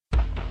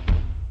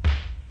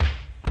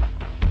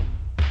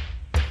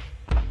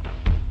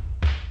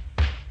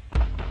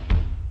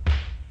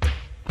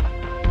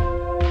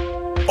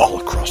All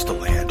across the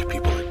land,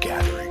 people are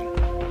gathering.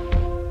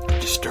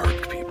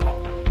 Disturbed people.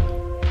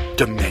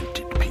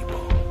 Demented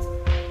people.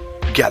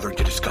 Gathering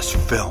to discuss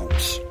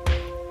films.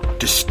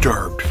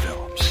 Disturbed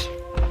films.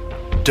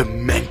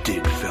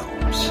 Demented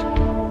films.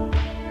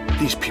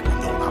 These people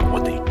know not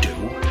what they do.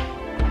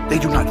 They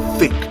do not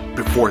think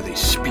before they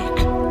speak.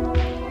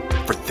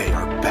 For they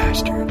are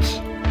bastards.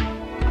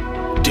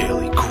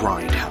 Daily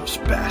grindhouse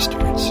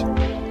bastards.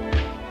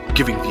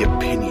 Giving the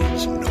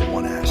opinions no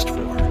one asked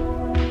for.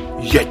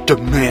 Yet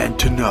demand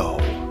to know.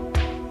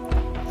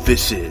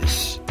 This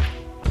is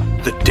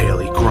the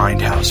Daily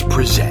Grindhouse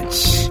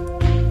presents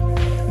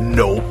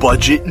No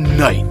Budget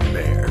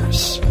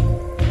Nightmares.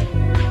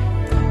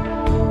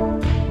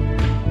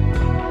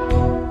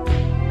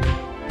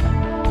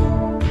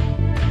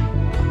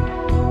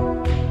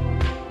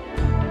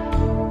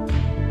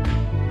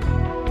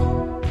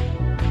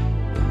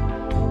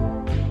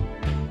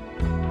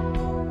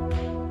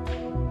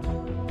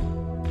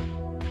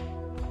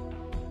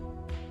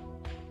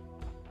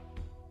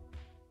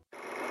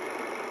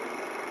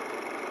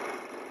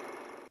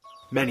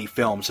 Many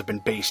films have been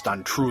based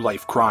on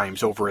true-life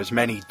crimes over as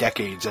many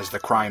decades as the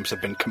crimes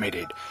have been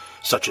committed,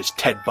 such as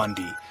Ted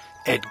Bundy,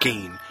 Ed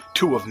Gein,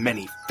 two of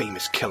many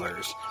famous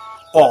killers.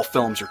 All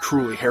films are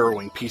truly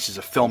harrowing pieces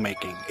of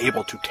filmmaking,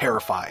 able to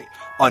terrify,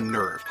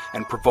 unnerve,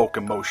 and provoke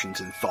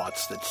emotions and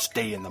thoughts that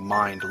stay in the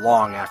mind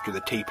long after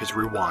the tape is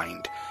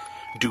rewound,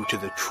 due to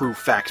the true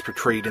facts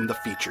portrayed in the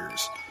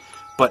features.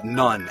 But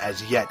none,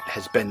 as yet,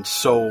 has been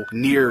so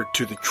near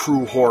to the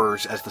true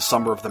horrors as the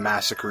Summer of the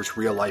Massacre's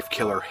real-life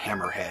killer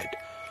Hammerhead.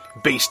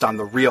 Based on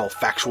the real,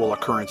 factual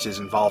occurrences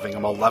involving a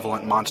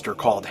malevolent monster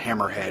called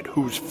Hammerhead,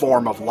 whose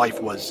form of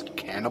life was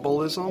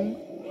cannibalism?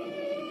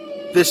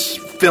 This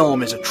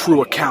film is a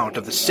true account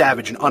of the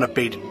savage and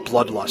unabated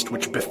bloodlust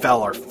which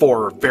befell our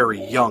four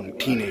very young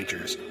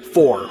teenagers,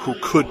 four who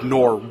could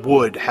nor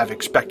would have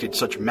expected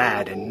such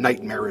mad and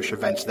nightmarish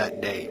events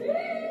that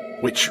day,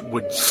 which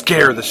would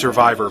scare the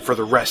survivor for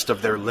the rest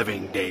of their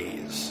living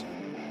days.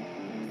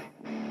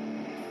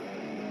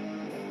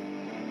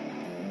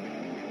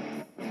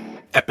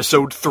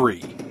 Episode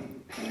 3,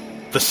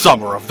 The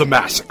Summer of the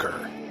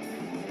Massacre.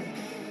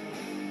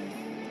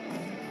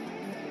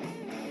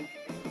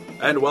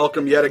 And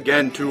welcome yet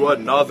again to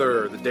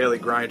another The Daily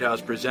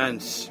Grindhouse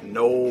presents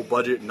No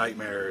Budget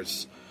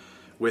Nightmares.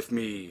 With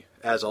me,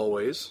 as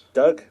always,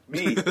 Doug,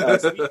 me,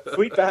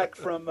 Sweetback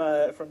from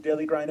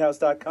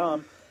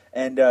DailyGrindhouse.com.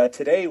 And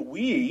today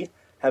we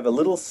have a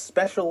little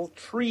special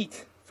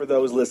treat for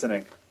those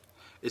listening.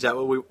 Is that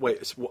what we...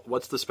 Wait,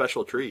 what's the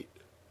special treat?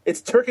 It's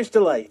Turkish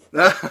Delight.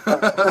 No,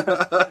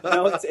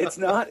 it's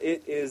not.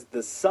 It is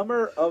the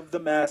Summer of the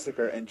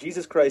Massacre. And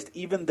Jesus Christ,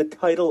 even the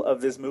title of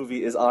this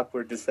movie is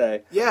awkward to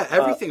say. Yeah,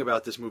 everything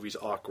about this movie's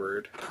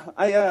awkward.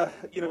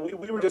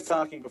 We were just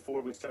talking before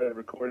we started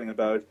recording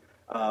about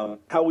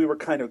how we were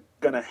kind of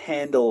going to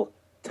handle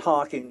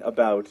talking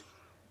about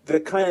the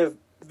kind of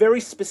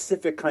very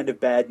specific kind of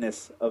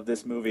badness of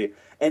this movie,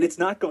 and it's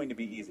not going to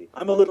be easy.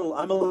 I'm a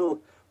little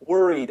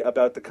worried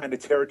about the kind of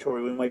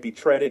territory we might be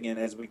treading in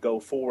as we go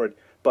forward.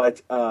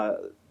 But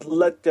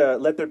let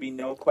there be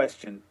no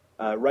question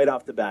right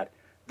off the bat,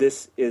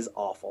 this is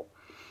awful.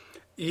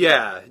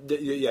 Yeah,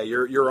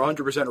 you're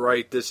 100%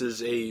 right. This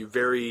is a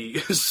very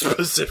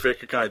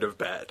specific kind of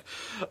bad,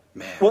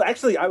 man. Well,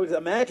 actually, I would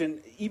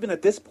imagine even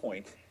at this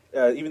point,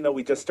 even though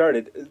we just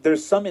started,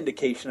 there's some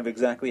indication of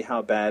exactly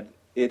how bad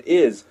it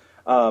is.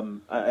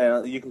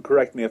 You can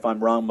correct me if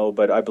I'm wrong, Mo,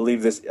 but I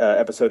believe this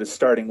episode is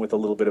starting with a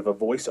little bit of a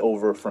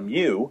voiceover from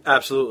you.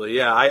 Absolutely,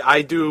 yeah.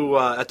 I do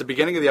at the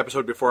beginning of the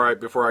episode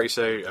before I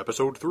say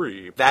episode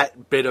 3.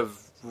 That bit of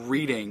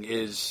reading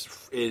is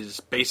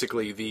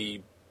basically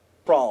the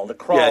crawl. The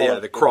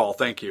crawl.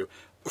 Thank you,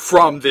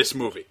 from this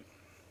movie.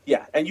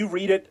 Yeah, and you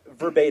read it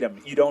verbatim.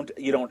 You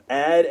don't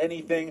add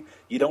anything.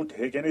 You don't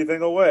take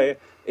anything away.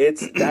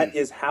 That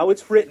is how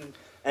it's written,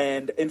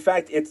 and in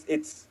fact,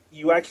 it's.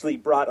 You actually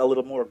brought a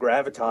little more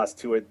gravitas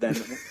to it than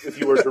if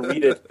you were to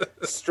read it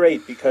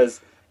straight,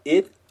 because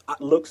it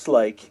looks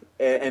like,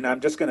 and I'm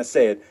just going to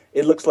say it,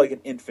 it looks like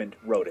an infant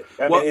wrote it.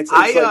 I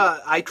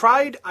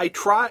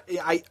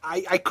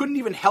couldn't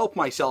even help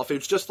myself. It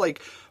was just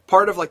like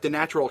part of like the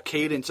natural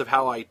cadence of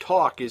how I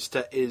talk is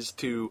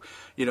to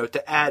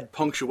add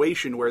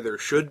punctuation where there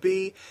should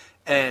be,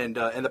 and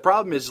the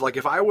problem is like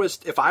if I was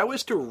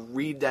to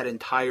read that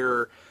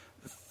entire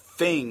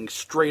thing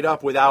straight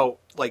up without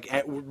like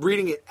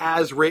reading it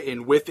as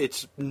written with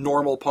its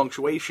normal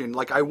punctuation,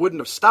 like I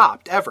wouldn't have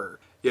stopped ever.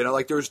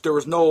 Like there was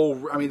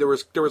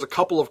a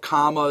couple of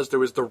commas, there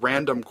was the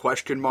random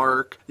question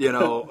mark,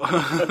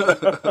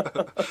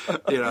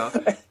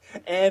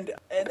 And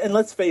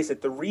let's face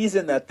it, the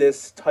reason that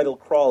this title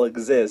crawl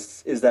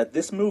exists is that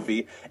this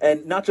movie,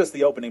 and not just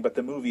the opening, but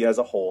the movie as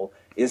a whole,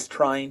 is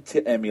trying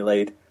to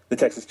emulate the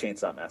Texas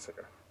Chainsaw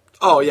Massacre.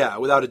 Oh, yeah,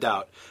 without a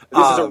doubt.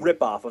 This is a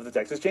rip-off of the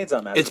Texas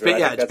Chainsaw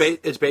Massacre.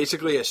 It's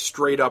basically a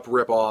straight-up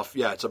rip-off.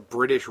 Yeah, it's a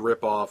British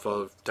rip-off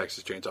of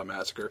Texas Chainsaw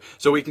Massacre.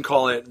 So we can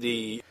call it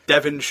the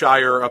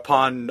Devonshire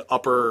upon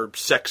Upper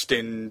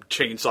Sexton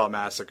Chainsaw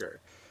Massacre.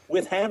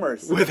 with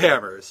hammers. With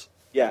hammers.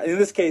 Yeah, in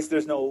this case,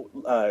 there's no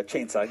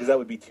chainsaw, because that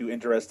would be too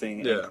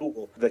interesting and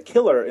cool. The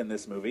killer in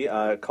this movie,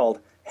 called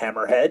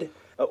Hammerhead,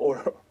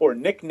 or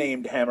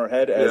nicknamed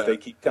Hammerhead, as they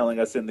keep telling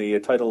us in the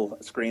title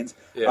screens,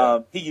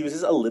 he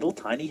uses a little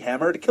tiny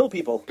hammer to kill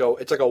people.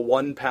 It's like a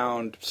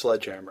 1-pound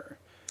sledgehammer.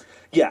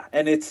 Yeah,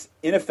 and it's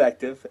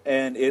ineffective,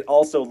 and it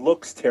also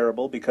looks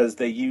terrible because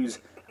they use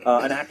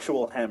an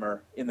actual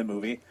hammer in the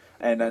movie.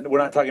 And we're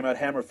not talking about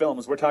Hammer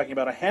Films. We're talking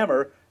about a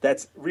hammer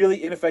that's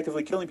really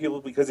ineffectively killing people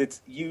because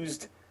it's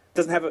used,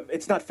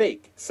 it's not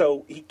fake,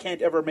 so he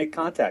can't ever make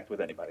contact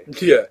with anybody.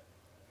 Yeah.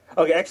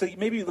 Okay, actually,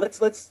 maybe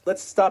let's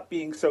stop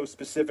being so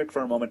specific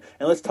for a moment,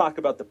 and let's talk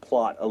about the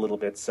plot a little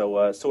bit,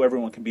 so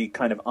everyone can be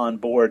kind of on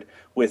board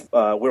with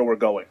where we're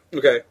going.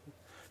 Okay.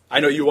 I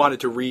know you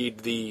wanted to read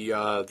the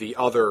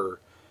other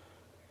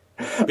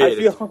bit. I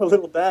feel a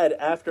little bad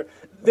after.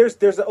 There's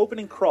an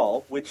opening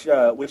crawl which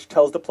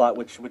tells the plot,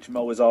 which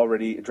Mo has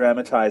already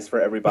dramatized for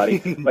everybody.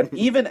 But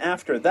even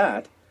after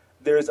that,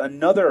 there's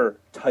another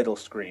title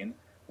screen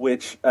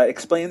which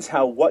explains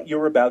how what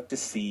you're about to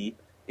see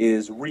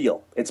is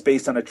real. It's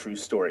based on a true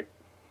story.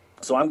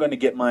 So I'm going to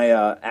get my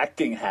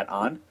acting hat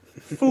on.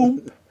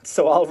 Boom.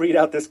 So I'll read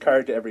out this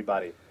card to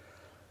everybody.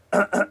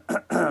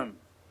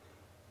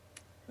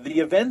 The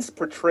events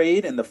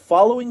portrayed in the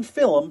following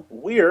film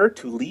were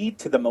to lead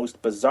to the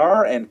most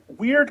bizarre and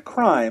weird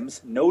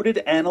crimes noted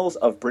annals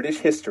of British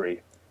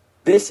history.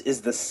 This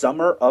is the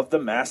summer of the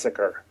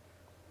massacre.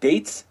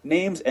 Dates,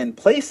 names, and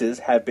places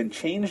have been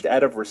changed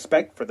out of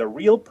respect for the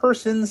real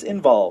persons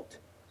involved.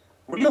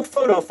 Real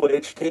photo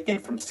footage taken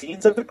from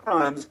scenes of the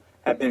crimes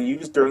have been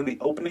used during the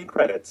opening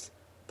credits.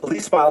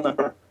 Police file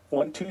number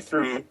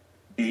 123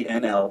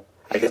 BNL.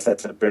 I guess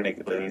that's a Bare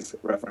Naked Ladies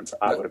reference,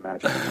 I would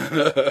imagine.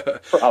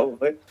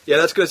 Probably. Yeah,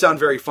 that's going to sound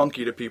very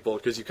funky to people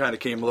because you kind of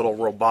came a little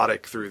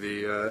robotic through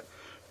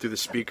the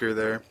speaker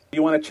there. If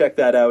you want to check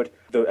that out,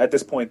 at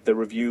this point, the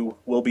review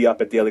will be up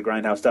at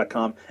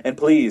dailygrindhouse.com. And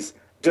please,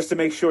 just to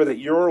make sure that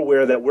you're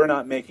aware that we're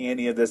not making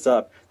any of this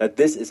up, that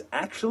this is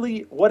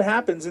actually what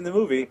happens in the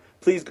movie,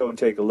 please go and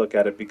take a look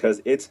at it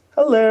because it's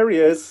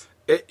hilarious.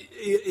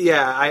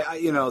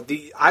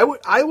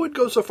 I would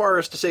go so far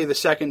as to say the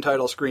second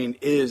title screen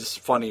is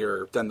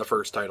funnier than the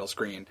first title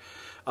screen,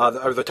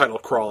 or the title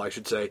crawl, I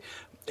should say.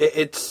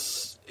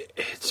 It's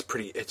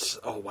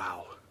oh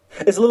wow.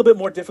 It's a little bit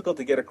more difficult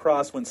to get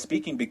across when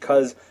speaking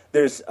because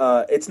there's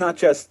it's not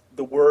just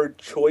the word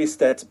choice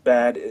that's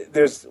bad.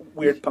 There's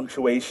weird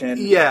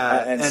punctuation,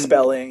 and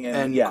spelling,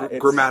 and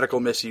grammatical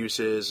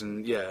misuses,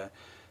 and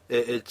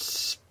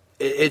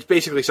it's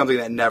basically something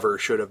that never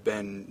should have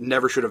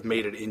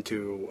made it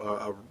into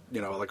a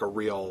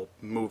real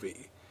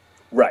movie.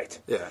 Right.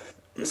 Yeah.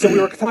 So we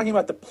were talking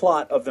about the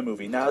plot of the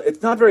movie. Now,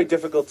 it's not very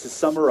difficult to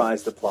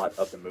summarize the plot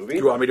of the movie.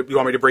 You want me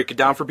to break it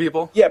down for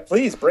people? Yeah,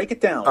 please break it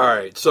down. All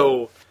right.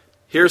 So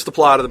here's the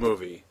plot of the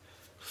movie: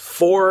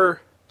 4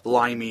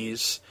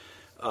 limeys.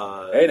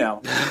 Hey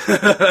now.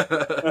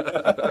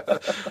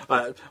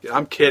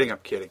 I'm kidding.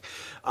 Okay,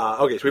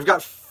 so we've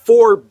got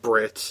 4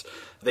 Brits.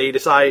 They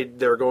decide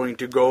they're going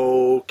to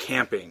go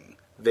camping.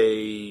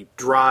 They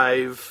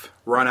drive,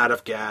 run out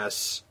of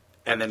gas,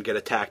 and then get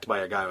attacked by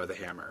a guy with a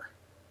hammer.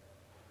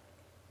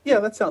 Yeah,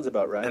 that sounds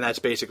about right. And that's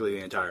basically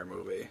the entire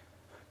movie.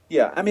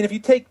 Yeah, I mean, if you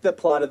take the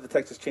plot of the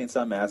Texas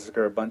Chainsaw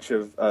Massacre, a bunch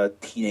of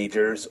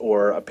teenagers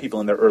or people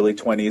in their early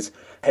 20s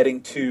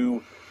heading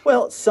to,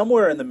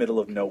 somewhere in the middle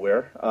of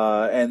nowhere,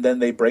 and then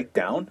they break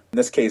down. In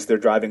this case, they're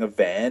driving a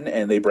van,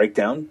 and they break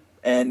down,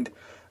 and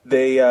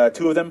they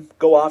 2 of them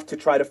go off to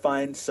try to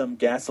find some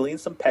gasoline,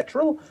 some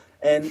petrol,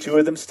 and 2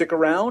 of them stick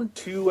around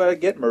to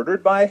get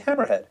murdered by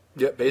Hammerhead.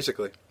 Yeah,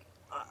 basically.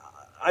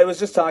 I was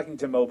just talking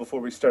to Mo before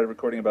we started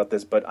recording about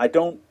this, but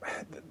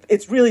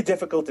it's really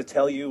difficult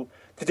to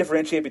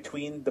differentiate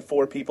between the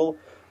 4 people.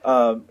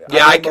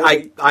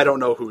 I don't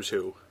know who's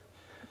who.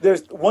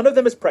 There's one of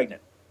them is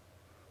pregnant.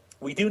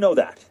 We do know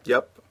that.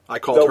 Yep. I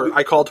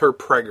called her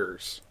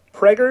Preggers.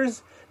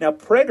 Preggers. Now,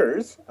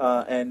 Preggers,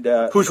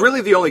 who's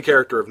really the only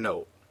character of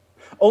note.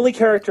 Only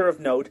character of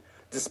note,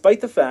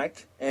 despite the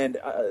fact, and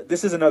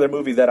this is another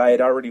movie that I had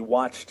already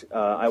watched.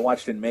 I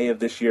watched in May of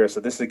this year, so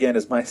this again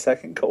is my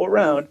second go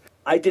around.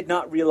 I did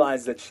not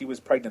realize that she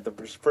was pregnant the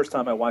first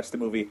time I watched the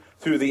movie.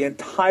 Through the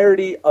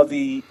entirety of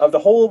the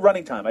whole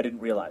running time, I didn't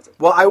realize it.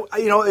 Well,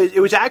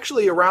 it was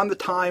actually around the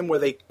time where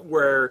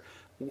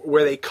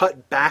they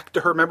cut back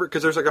to her. Remember,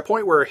 because there's like a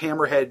point where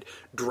Hammerhead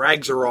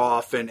drags her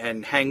off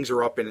and hangs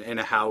her up in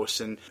a house,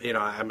 and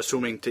I'm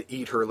assuming to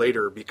eat her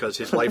later because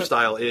his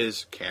lifestyle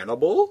is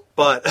cannibal.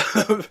 But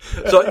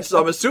so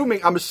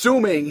I'm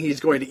assuming he's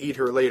going to eat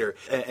her later,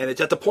 and it's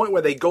at the point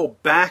where they go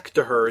back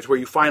to her is where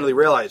you finally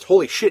realize,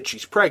 holy shit,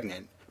 she's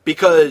pregnant.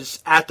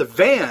 Because at the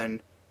van,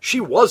 she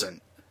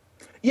wasn't.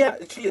 Yeah,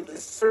 she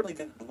certainly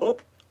didn't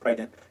look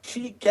pregnant.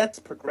 She gets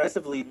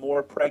progressively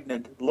more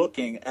pregnant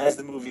looking as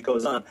the movie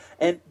goes on.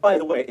 And by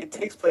the way, it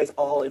takes place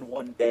all in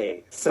one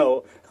day.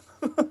 So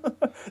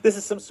this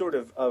is some sort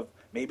of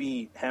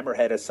maybe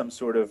Hammerhead has some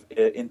sort of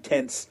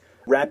intense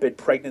rapid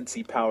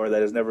pregnancy power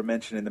that is never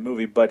mentioned in the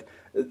movie. But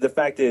the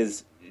fact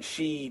is,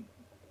 she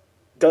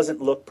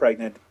doesn't look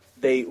pregnant.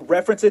 They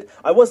reference it.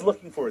 I was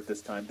looking for it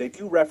this time. They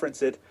do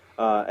reference it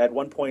at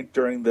one point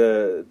during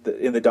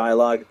in the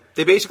dialogue.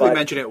 They basically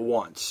mention it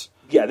once.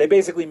 Yeah, they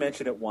basically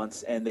mention it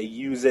once, and they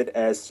use it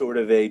as sort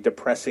of a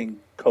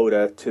depressing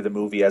coda to the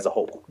movie as a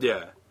whole.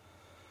 Yeah.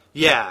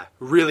 Yeah,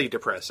 really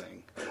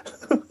depressing.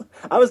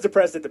 I was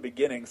depressed at the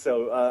beginning,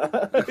 so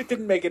it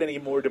didn't make it any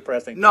more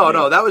depressing. No, we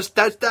might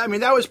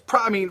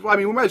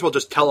as well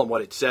just tell them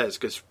what it says,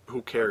 because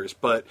who cares?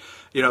 But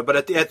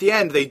at the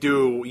end they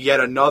do yet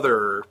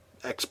another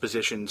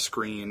exposition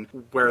screen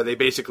where they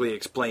basically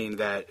explain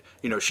that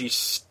she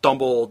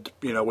stumbled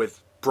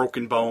with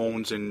broken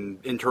bones and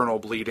internal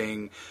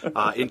bleeding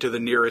into the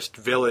nearest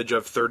village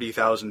of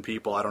 30,000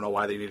 people. I don't know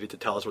why they needed to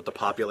tell us what the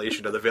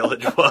population of the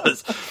village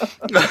was.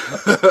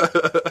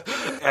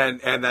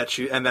 and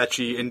that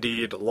she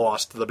indeed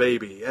lost the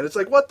baby. And it's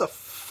like, what the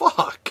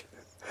fuck?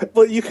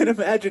 Well, you can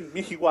imagine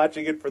me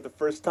watching it for the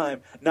first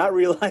time, not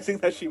realizing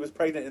that she was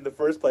pregnant in the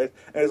first place,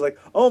 and it's like,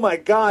 oh my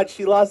god,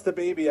 she lost the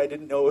baby I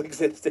didn't know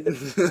existed.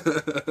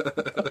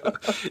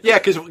 Yeah,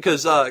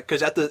 because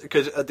at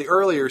the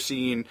earlier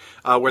scene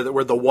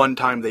where the one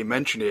time they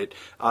mention it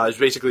is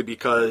basically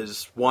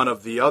because one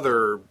of the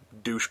other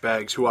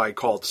douchebags, who I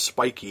called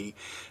Spiky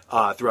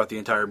throughout the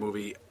entire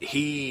movie,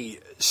 he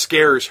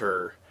scares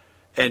her,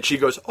 and she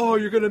goes, "Oh,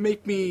 you're gonna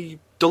make me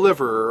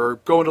deliver or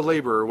go into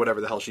labor," or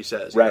whatever the hell she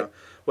says. Right.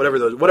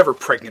 Whatever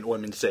pregnant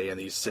women say in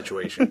these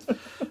situations.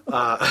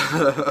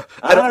 I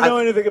don't know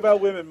anything about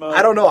women, Mo.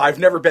 I don't know. I've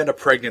never been a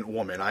pregnant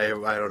woman. I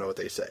don't know what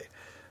they say.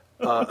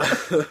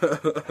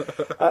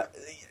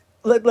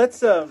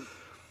 Let's.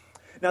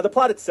 Now, the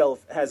plot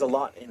itself has a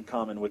lot in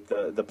common with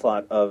the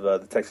plot of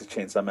the Texas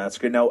Chainsaw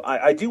Massacre. Now,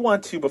 I do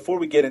want to, before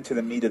we get into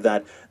the meat of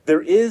that,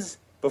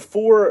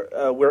 before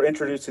we're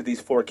introduced to these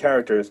four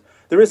characters,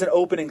 there is an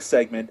opening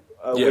segment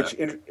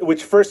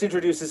which first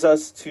introduces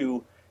us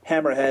to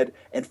Hammerhead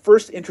and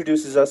first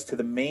introduces us to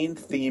the main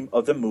theme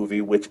of the movie,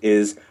 which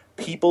is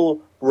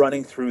people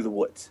running through the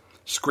woods.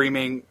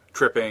 Screaming,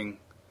 tripping.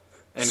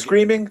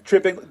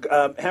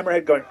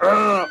 Hammerhead going,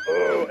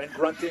 and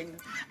grunting.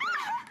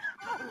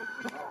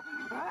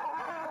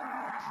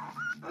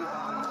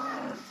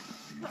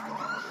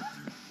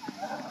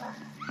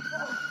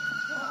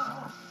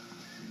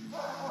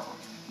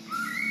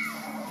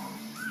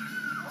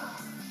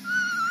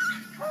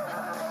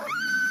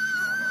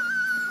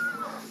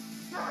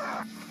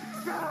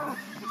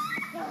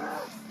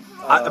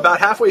 About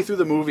halfway through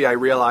the movie, I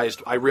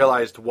realized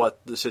what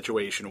the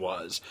situation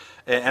was,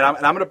 and I'm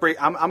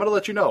gonna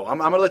let you know. I'm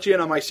gonna let you in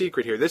on my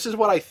secret here. This is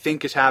what I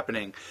think is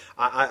happening.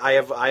 I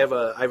have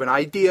an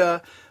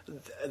idea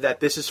that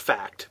this is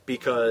fact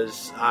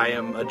because I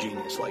am a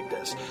genius like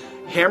this.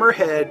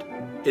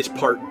 Hammerhead is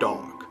part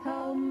dog.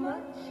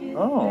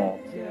 Oh,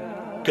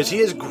 because he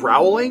is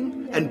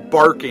growling and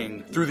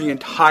barking through the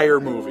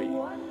entire movie.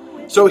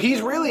 So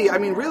he's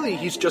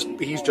he's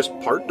just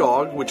part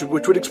dog, which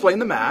would explain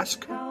the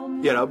mask.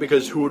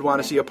 Because who would want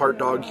to see a part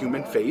dog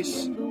human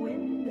face?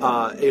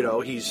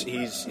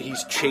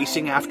 He's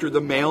chasing after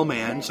the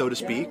mailman, so to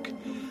speak.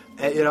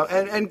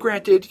 And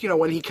granted,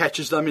 when he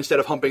catches them, instead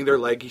of humping their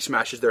leg, he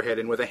smashes their head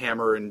in with a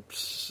hammer and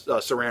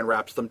saran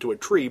wraps them to a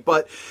tree.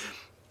 But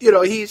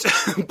he's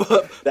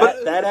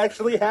that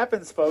actually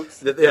happens,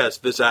 folks. Yes,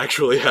 this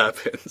actually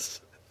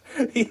happens.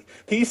 He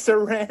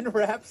saran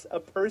wraps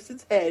a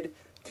person's head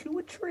to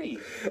a tree.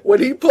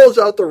 When he pulls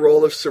out the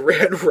roll of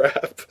saran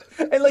wrap.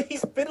 And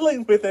he's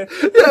fiddling with it.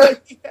 Yeah.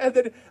 And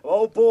then,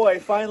 oh boy,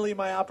 finally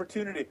my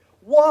opportunity.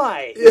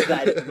 Why is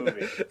that in the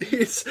movie?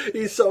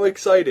 He's so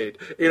excited.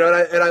 And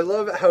I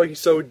love how he's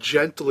so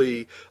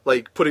gently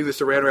putting the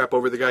saran wrap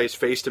over the guy's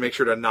face to make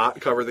sure to not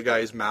cover the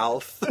guy's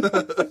mouth.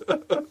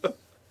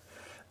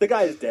 The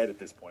guy is dead at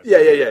this point. Yeah.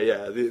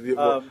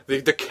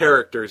 The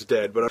character's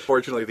dead, but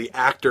unfortunately the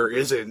actor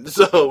isn't,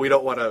 so we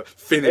don't want to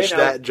finish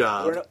that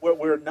job.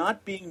 We're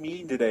not being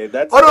mean today.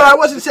 I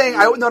wasn't saying.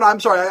 I'm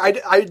sorry.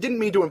 I didn't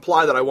mean to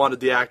imply that I wanted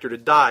the actor to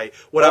die.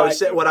 What I was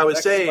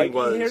saying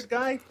was, haired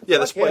guy? Yeah,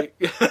 the spike.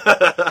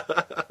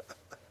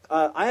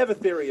 I have a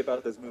theory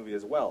about this movie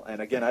as well,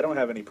 and again, I don't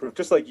have any proof.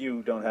 Just like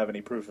you don't have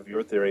any proof of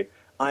your theory,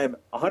 I am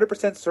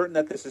 100% certain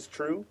that this is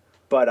true,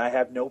 but I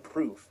have no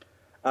proof.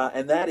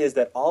 And that is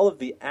that all of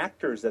the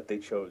actors that they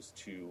chose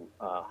to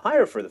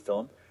hire for the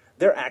film,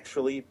 they're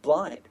actually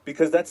blind.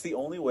 Because that's the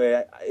only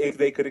way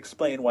they could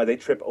explain why they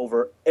trip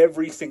over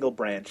every single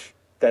branch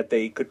that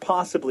they could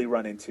possibly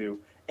run into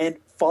and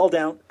fall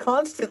down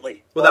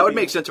constantly. Well, that would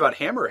make sense about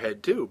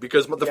Hammerhead, too.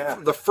 Because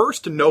the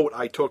first note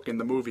I took in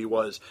the movie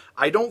was,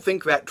 I don't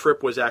think that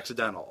trip was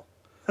accidental.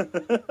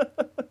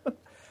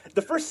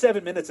 The first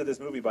 7 minutes of this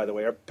movie, by the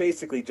way, are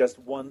basically just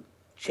one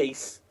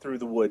chase through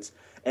the woods.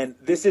 And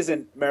this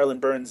isn't Marilyn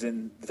Burns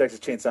in the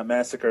Texas Chainsaw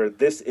Massacre.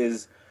 This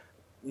is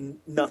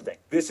nothing.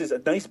 This is a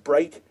nice,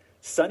 bright,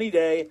 sunny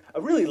day.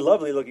 A really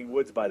lovely-looking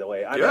woods, by the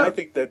way. I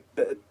think that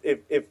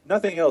if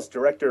nothing else,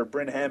 director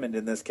Bryn Hammond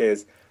in this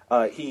case,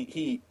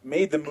 he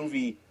made the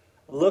movie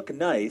look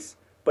nice,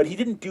 but he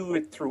didn't do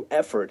it through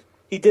effort.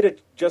 He did it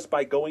just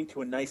by going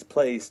to a nice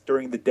place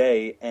during the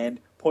day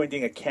and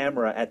pointing a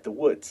camera at the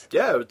woods.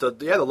 Yeah,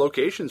 the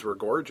locations were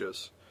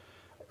gorgeous.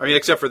 I mean,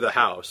 except for the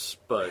house,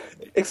 but...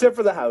 Except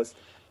for the house.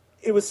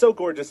 It was so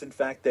gorgeous, in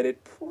fact, that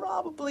it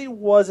probably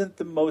wasn't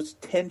the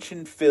most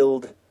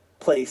tension-filled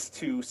place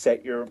to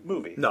set your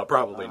movie. No,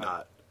 probably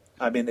not.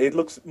 I mean, it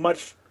looks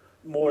much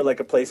more like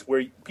a place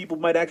where people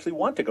might actually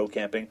want to go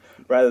camping,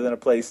 rather than a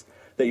place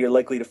that you're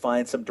likely to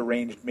find some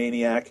deranged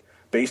maniac,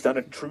 based on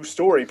a true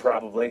story,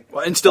 probably.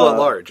 Well, and still at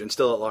large.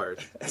 Still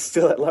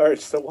at large,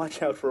 so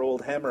watch out for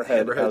old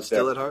Hammerhead out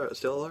still there.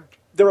 Still at large.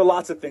 There are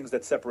lots of things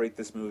that separate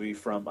this movie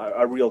from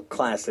a real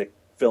classic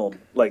film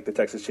like the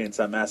Texas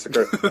Chainsaw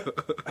Massacre.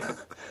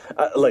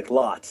 Like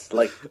lots,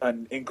 like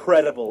an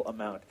incredible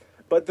amount.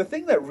 But the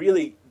thing that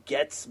really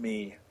gets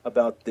me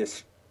about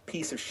this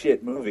piece of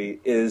shit movie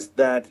is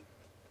that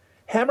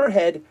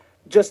Hammerhead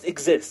just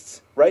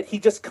exists, right? He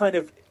just kind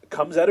of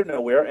comes out of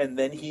nowhere, and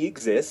then he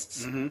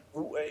exists.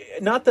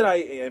 Mm-hmm. Not that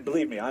and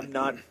believe me, I'm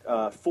not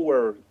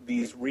for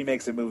these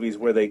remakes of movies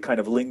where they kind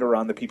of linger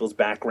on the people's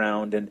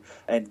background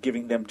and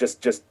giving them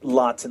just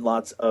lots and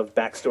lots of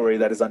backstory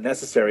that is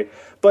unnecessary.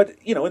 But,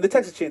 you know, in the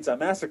Texas Chainsaw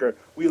Massacre,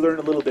 we learn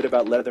a little bit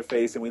about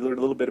Leatherface, and we learn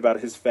a little bit about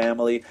his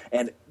family,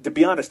 and to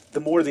be honest, the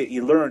more that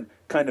you learn,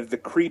 kind of the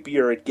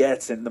creepier it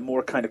gets, and the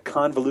more kind of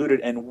convoluted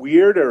and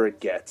weirder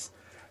it gets.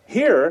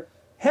 Here,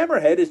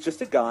 Hammerhead is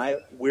just a guy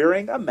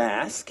wearing a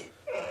mask.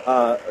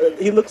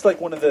 He looks like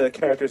one of the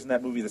characters in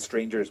that movie, The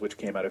Strangers, which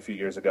came out a few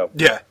years ago.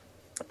 Yeah.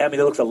 I mean,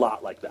 it looks a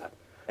lot like that.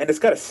 And it's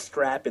got a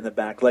strap in the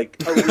back,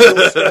 like a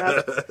real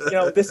strap. You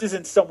know, this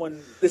isn't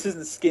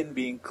skin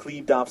being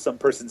cleaved off some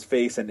person's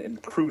face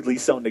and crudely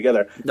sewn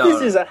together.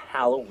 This is a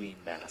Halloween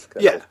mask.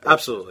 Yeah,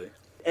 absolutely.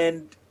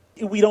 And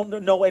we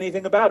don't know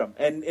anything about him.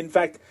 And in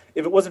fact,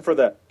 if it wasn't for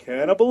the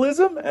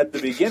cannibalism at the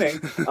beginning,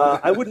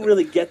 I wouldn't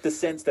really get the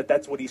sense that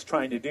that's what he's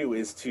trying to do,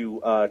 is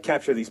to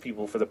capture these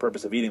people for the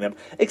purpose of eating them,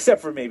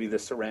 except for maybe the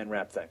saran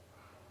wrap thing.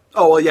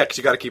 Oh, well, yeah, because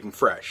you got to keep them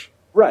fresh.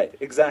 Right,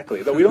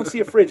 exactly. Though we don't see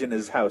a fridge in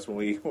his house when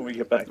we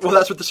get back to Well,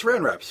 that's what the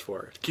saran wrap's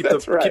for. Keep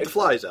the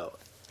flies out.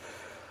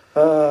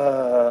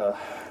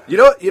 You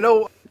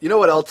know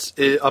what else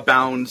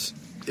abounds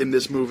in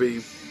this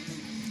movie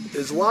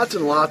is lots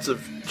and lots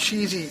of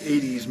cheesy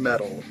 80s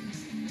metal.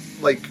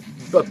 Like,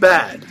 but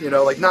bad, you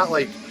know, like not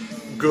like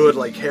good,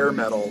 like hair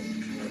metal,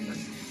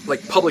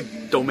 like Public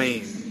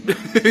Domain,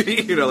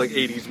 you know, like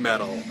 80s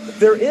metal.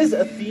 There is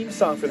a theme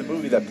song for the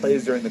movie that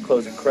plays during the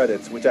closing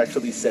credits, which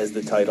actually says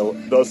the title,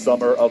 The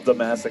Summer of the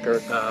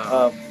Massacre.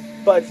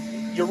 But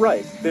you're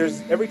right.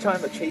 Every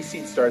time the chase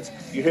scene starts,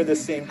 you hear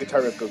this same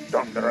guitar riff go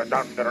dum dum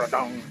dum dum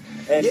dum,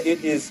 and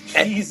it is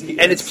cheesy.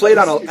 And it's played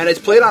on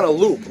a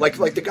loop. Like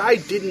the guy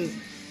didn't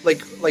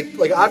like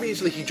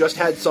obviously he just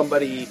had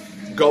somebody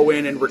go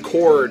in and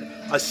record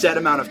a set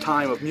amount of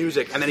time of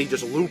music, and then he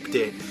just looped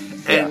it.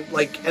 And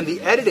and the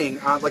editing,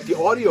 the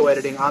audio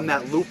editing on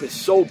that loop is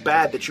so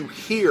bad that you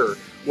hear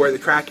where the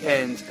track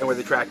ends and where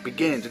the track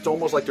begins. It's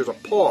almost like there's a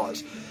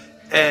pause.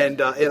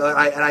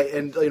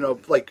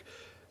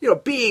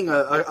 Being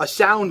a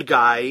sound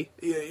guy,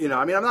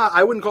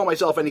 I wouldn't call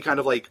myself any kind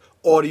of like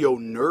audio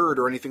nerd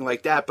or anything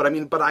like that. But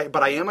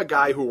I am a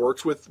guy who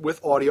works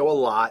with audio a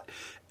lot.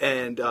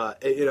 And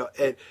let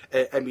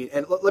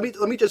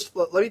me just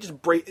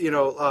break.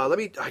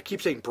 I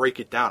keep saying break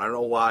it down. I don't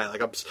know why.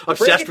 Like I'm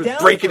obsessed with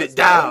breaking it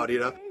down. You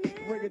know.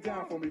 Break it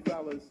down for me,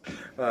 fellas.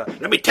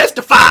 Let me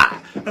testify.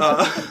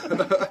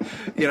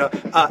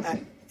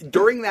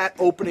 During that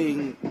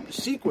opening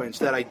sequence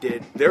that I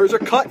did, there's a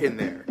cut in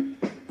there.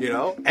 You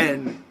know,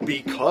 and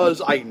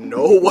because I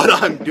know what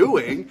I'm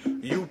doing,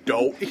 you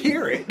don't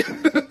hear it.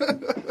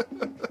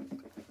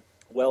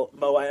 Well,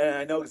 Mo,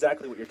 I know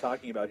exactly what you're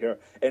talking about here.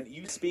 And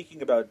you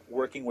speaking about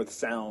working with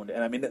sound,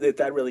 and I mean,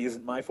 that really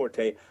isn't my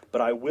forte, but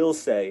I will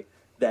say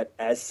that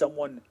as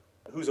someone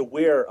who's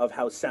aware of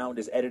how sound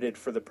is edited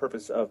for the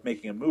purpose of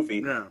making a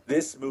movie,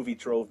 this movie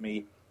drove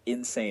me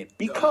insane.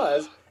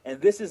 Because,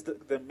 and this is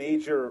the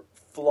major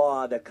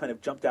flaw that kind of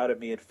jumped out at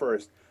me at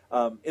first,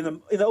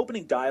 in the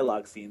opening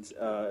dialogue scenes,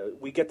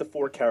 we get the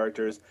four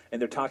characters,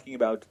 and they're talking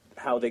about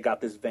how they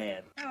got this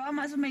van. Oh, I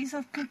might as well make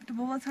yourself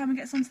comfortable by the time it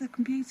gets onto the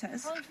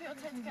computers. How long do you think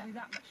it'll take to get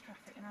that much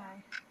traffic, you know?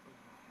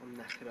 I'm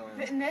knackered on.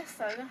 But in this,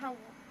 though, then how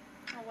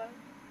well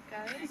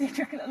it goes? You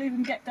reckon it'll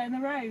even get down the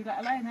road, let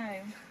alone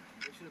home?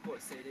 We should have bought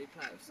a CD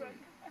player or something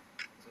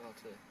as well,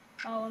 too.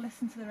 Oh, I'll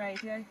listen to the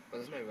radio.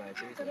 Well, there's no radio, is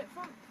Got there? it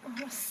from...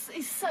 Oh,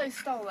 he so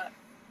stole it.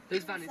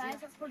 Whose van is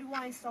it? That's probably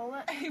why he stole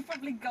it. He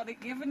probably got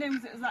it given him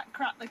because it was that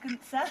crap they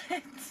couldn't sell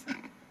it.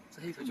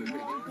 So he could have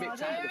Oh, ripped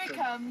God, out here the he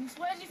front. comes.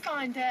 Where did you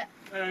find it?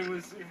 It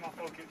was in my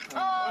pocket.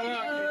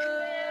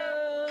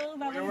 Oh,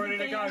 that You're was ready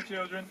to the go, deal.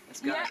 children. Let's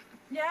go.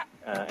 Yeah.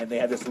 And they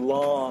had this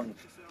long,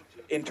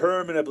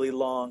 interminably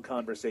long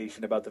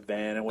conversation about the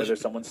van and whether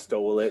someone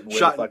stole it and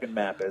where the fucking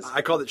map is.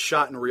 I called it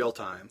shot in real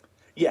time.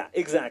 Yeah,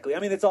 exactly. I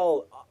mean, it's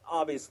all,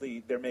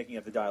 obviously, they're making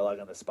up the dialogue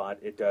on the spot.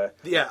 It's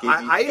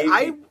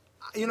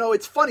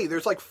funny.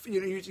 There's like,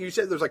 you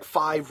said there's like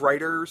 5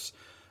 writers,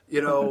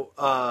 accredited.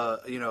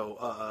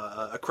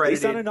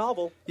 Based on a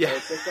novel. Yeah.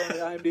 It's based on the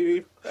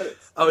IMDb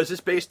credits. Oh, is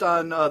this based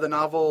on the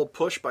novel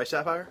Push by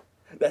Sapphire?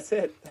 That's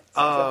it. That's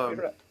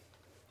exactly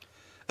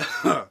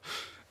right.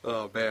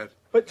 Oh man.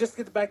 But just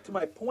to get back to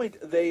my point,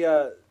 they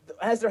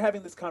as they're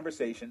having this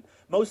conversation,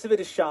 most of it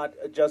is shot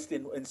just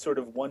in sort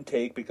of one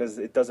take because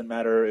it doesn't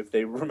matter if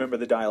they remember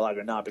the dialogue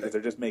or not because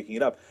they're just making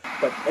it up.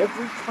 But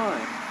every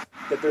time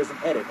that there's an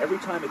edit, every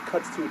time it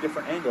cuts to a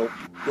different angle,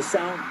 the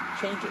sound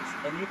changes,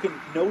 and you can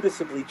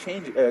noticeably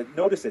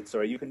notice it.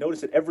 Sorry, you can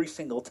notice it every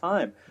single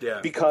time. Yeah.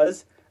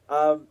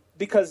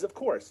 Because of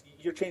course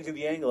you're changing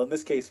the angle. In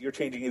this case, you're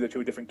changing either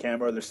to a different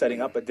camera or they're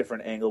setting up a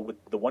different angle with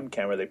the one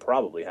camera they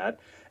probably had,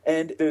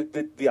 and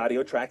the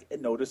audio track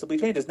noticeably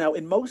changes. Now,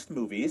 in most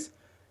movies,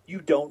 you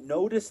don't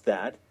notice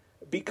that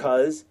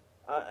because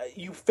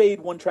you fade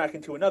one track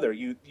into another.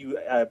 You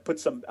put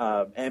some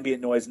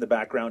ambient noise in the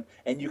background,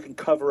 and you can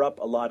cover up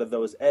a lot of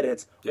those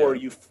edits, or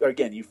you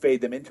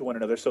fade them into one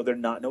another so they're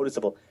not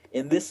noticeable.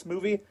 In this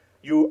movie,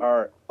 you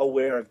are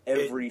aware of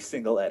every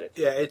single edit.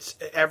 Yeah,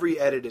 every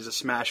edit is a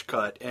smash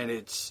cut, and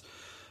it's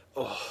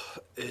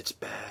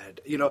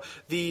bad. You know,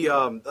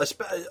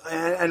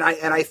 and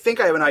I think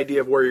I have an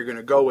idea of where you're going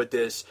to go with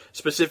this.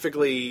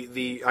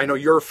 Specifically, I know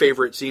your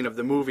favorite scene of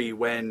the movie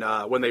when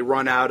they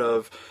run out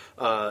of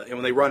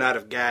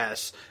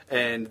gas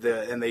and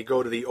they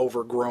go to the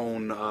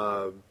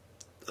overgrown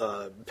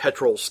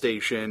petrol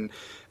station.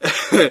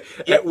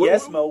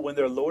 Yes, Mo, when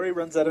their lorry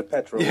runs out of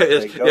petrol,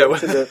 they go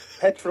to the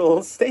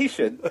petrol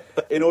station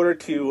in order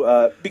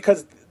to,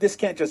 because this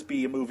can't just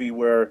be a movie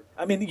where,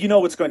 I mean, you know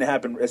what's going to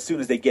happen as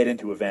soon as they get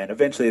into a van.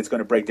 Eventually it's going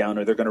to break down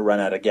or they're going to run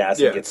out of gas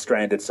and get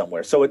stranded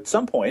somewhere. So at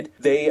some point,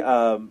 they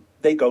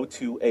go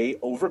to a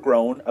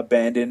overgrown,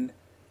 abandoned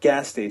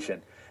gas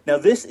station. Now,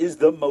 this is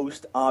the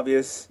most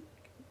obvious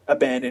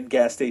abandoned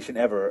gas station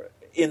ever,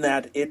 in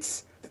that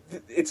it's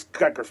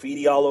got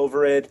graffiti all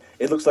over it.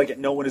 It looks like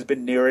no one has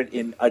been near it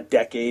in a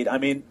decade. I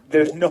mean,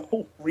 there's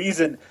no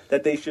reason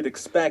that they should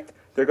expect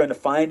they're going to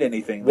find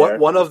anything there.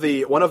 One of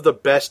the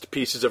best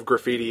pieces of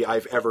graffiti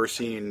I've ever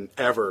seen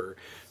ever.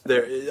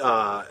 There,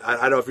 I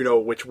don't know if you know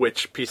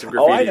which piece of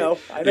graffiti. Oh,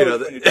 I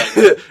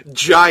know.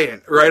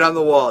 Giant, right on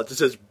the wall. It just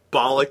says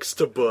 "Bollocks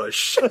to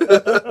Bush."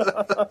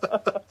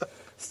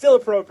 Still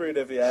appropriate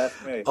if you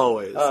ask me.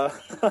 Always.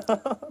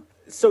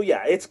 So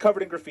yeah, it's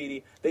covered in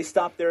graffiti. They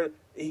stop there.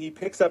 He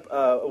picks up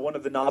one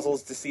of the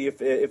nozzles to see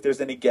if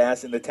there's any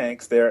gas in the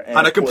tanks there. And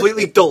on a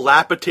completely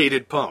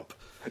dilapidated pump.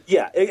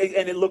 Yeah,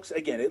 and it looks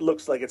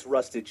like it's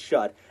rusted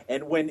shut.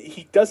 And when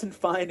he doesn't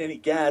find any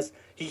gas,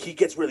 he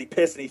gets really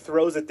pissed and he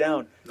throws it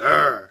down.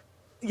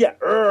 Yeah,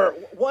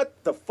 what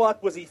the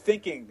fuck was he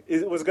thinking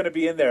it was going to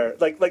be in there?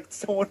 Like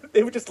someone,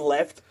 they were just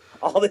left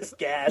all this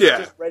gas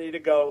just ready to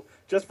go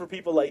just for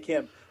people like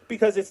him.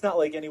 Because it's not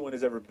like anyone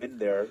has ever been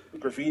there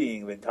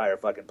graffitiing the entire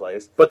fucking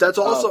place. But that's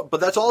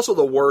also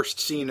the worst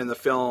scene in the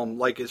film,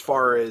 like as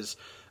far as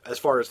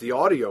the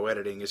audio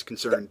editing is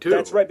concerned too.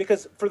 That's right,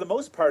 because for the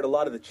most part, a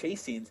lot of the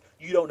chase scenes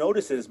you don't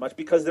notice it as much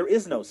because there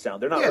is no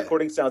sound. They're not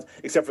recording sounds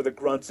except for the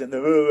grunts and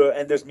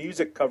and there's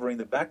music covering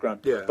the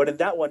background. Yeah. But in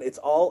that one, it's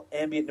all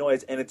ambient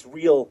noise and it's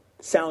real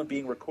sound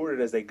being recorded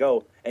as they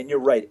go. And you're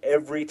right,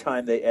 every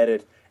time they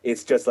edit,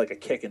 it's just like a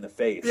kick in the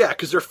face. Yeah,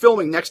 because they're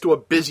filming next to a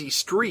busy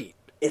street.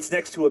 It's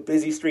next to a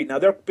busy street. Now,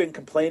 they've been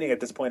complaining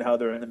at this point how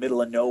they're in the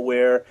middle of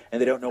nowhere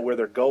and they don't know where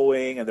they're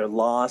going and they're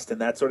lost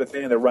and that sort of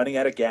thing. And they're running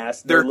out of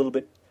gas. They're a little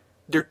bit.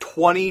 They're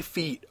 20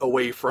 feet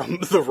away from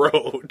the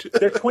road.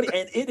 They're 20,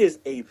 and it is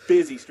a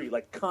busy street,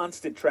 like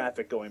constant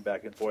traffic going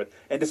back and forth.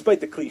 And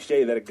despite the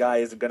cliche that a guy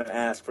isn't going to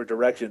ask for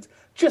directions,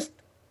 just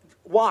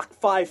walk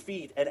 5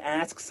 feet and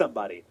ask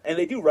somebody. And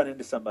they do run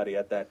into somebody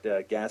at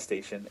that gas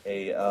station.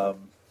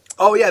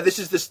 Oh yeah, this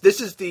is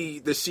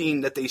the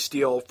scene that they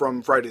steal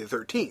from Friday the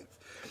 13th.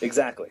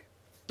 Exactly.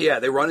 Yeah,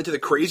 they run into the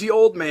crazy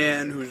old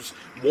man who's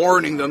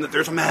warning them that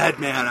there's a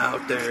madman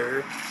out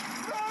there.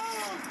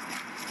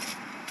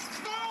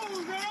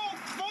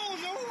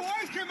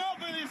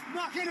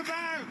 Knocking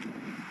about!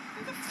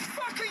 Who the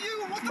fuck are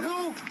you? What the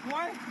fuck?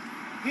 Why?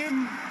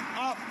 Him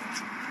up.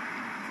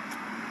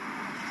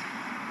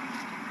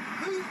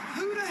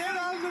 Who the hell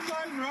on the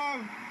main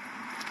road?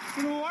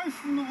 Get away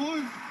from the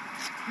woods.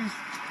 He's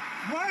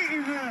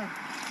waiting there.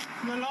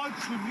 The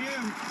lights of you.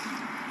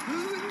 Who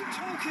are you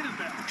talking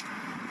about?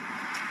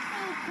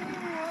 Oh,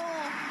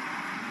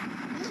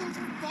 you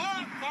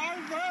fuck my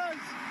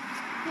friends.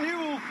 He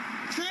will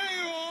kill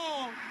you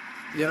all.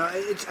 You know,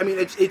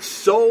 it's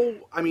so,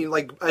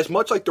 like, as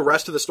much like the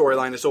rest of the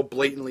storyline is so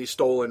blatantly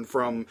stolen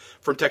from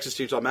Texas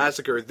Chainsaw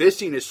Massacre, this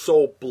scene is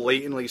so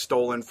blatantly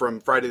stolen from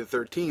Friday the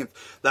 13th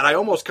that I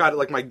almost kind of,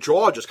 like, my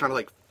jaw just kind of,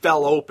 like,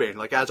 fell open,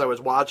 like, as I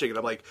was watching it.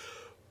 I'm like,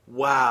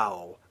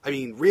 wow. I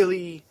mean,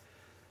 really?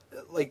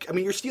 Like,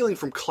 you're stealing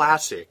from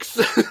classics.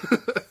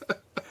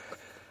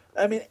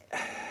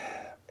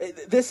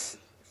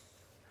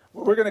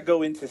 We're going to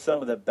go into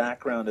some of the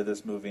background of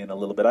this movie in a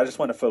little bit. I just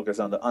want to focus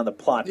on the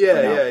plot.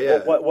 Yeah.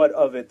 What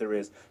of it there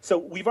is. So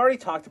we've already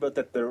talked about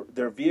that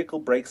their vehicle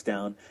breaks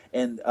down,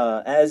 and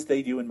as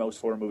they do in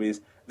most horror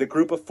movies, the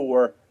group of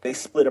four, they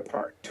split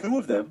apart. Two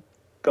of them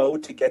go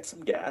to get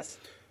some gas.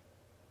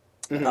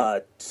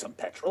 some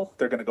petrol.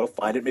 They're going to go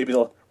find it. Maybe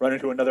they'll run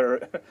into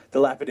another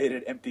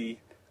dilapidated, empty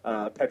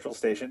petrol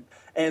station.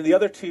 And the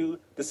other two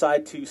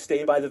decide to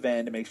stay by the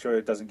van to make sure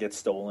it doesn't get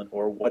stolen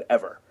or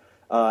whatever.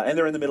 And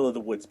they're in the middle of the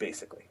woods,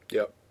 basically.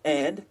 Yep.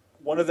 And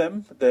one of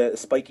them, the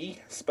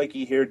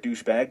spiky-haired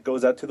douchebag,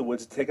 goes out to the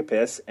woods to take a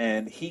piss,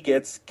 and he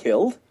gets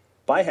killed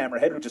by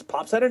Hammerhead, who just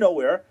pops out of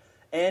nowhere,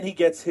 and he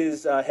gets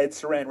his head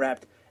saran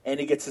wrapped, and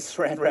he gets his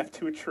saran wrapped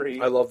to a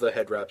tree. I love the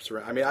head wraps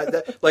around. I mean,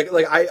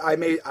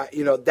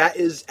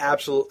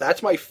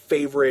 that's my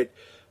favorite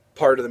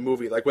part of the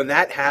movie. Like, when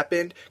that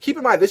happened, keep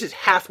in mind, this is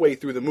halfway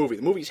through the movie.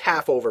 The movie's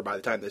half over by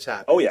the time this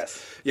happened. Oh,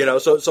 yes. You know,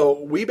 so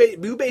we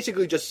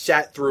basically just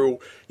sat through,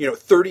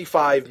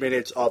 35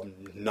 minutes of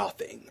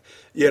nothing.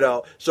 You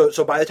know,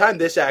 so by the time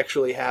this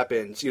actually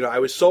happens, I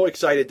was so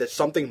excited that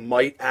something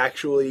might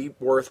actually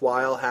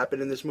worthwhile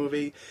happen in this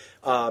movie,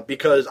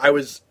 because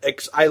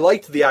I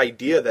liked the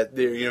idea that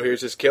here's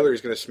this killer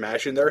who's going to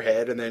smash in their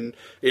head and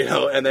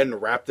then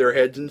wrap their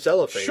heads in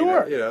cellophane.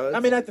 Sure. I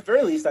mean, at the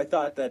very least, I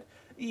thought that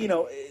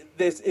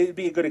it'd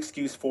be a good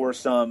excuse for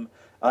some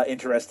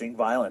interesting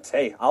violence.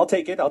 Hey, I'll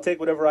take it. I'll take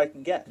whatever I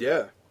can get.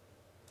 Yeah.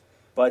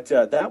 But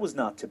that was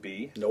not to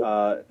be.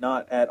 Nope.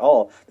 Not at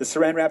all. The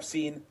saran wrap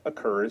scene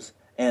occurs,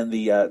 and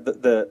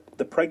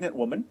the pregnant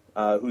woman,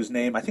 whose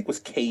name I think was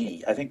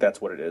Katie, I think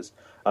that's what it is.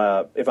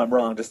 If I'm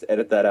wrong, just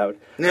edit that out.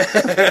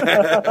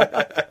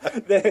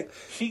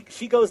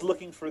 She goes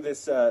looking for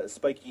this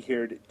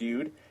spiky-haired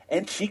dude,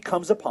 and she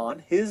comes upon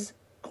his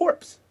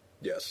corpse.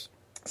 Yes.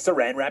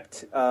 Saran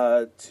wrapped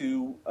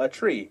to a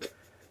tree.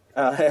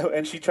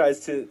 And she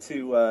tries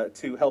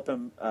to help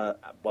him,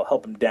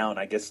 help him down,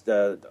 I guess,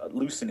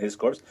 loosen his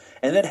corpse.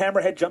 And then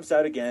Hammerhead jumps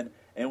out again,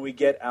 and we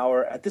get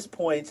at this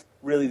point,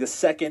 really the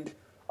second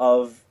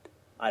of,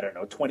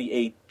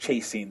 28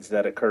 chase scenes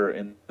that occur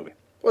in the movie.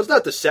 Well, it's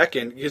not the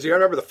second, because you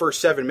remember the first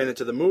 7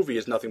 minutes of the movie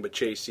is nothing but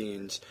chase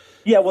scenes.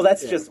 Yeah, well,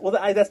 that's just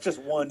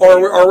one.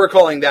 Or we're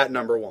calling that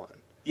number one.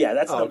 Yeah,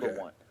 that's number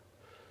one.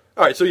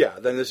 All right, so yeah,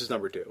 then this is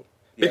number two.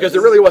 Because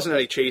there really wasn't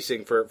any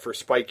chasing for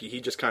Spiky. He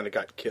just kind of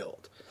got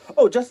killed.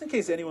 Oh, just in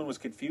case anyone was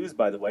confused,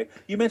 by the way,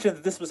 you mentioned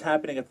that this was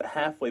happening at the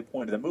halfway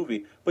point of the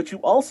movie, but you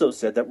also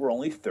said that we're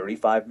only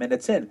 35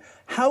 minutes in.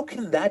 How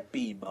can that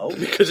be, Mo?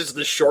 Because it's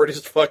the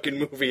shortest fucking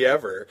movie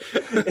ever.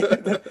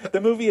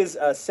 The movie is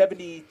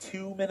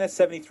 72 minutes,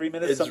 73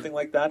 minutes, something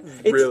like that.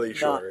 It's really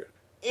short.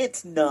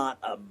 It's not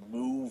a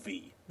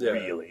movie,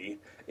 really.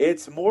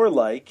 It's more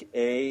like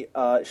a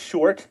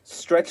short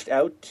stretched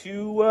out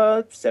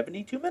to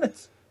 72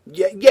 minutes.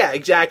 Yeah,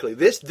 exactly.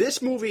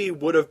 This movie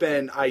would have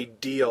been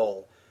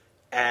ideal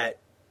at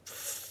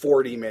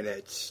 40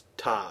 minutes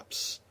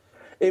tops.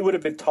 It would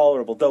have been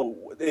tolerable,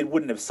 though it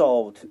wouldn't have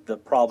solved the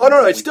problem. Oh,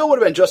 no, it still would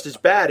have been just as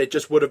bad. It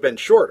just would have been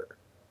shorter.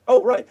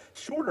 Oh, right.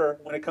 Shorter,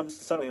 when it comes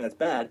to something that's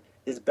bad,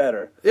 is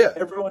better. Yeah.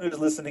 Everyone who's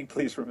listening,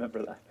 please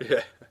remember that.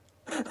 Yeah.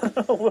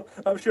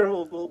 I'm sure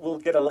we'll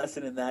get a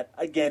lesson in that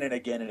again and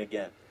again and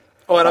again.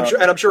 Oh, and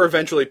I'm sure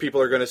eventually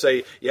people are going to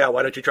say, yeah,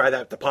 why don't you try that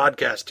with the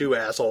podcast too,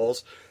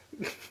 assholes?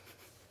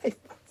 Hey,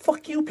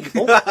 fuck you,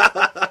 people.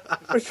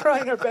 We're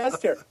trying our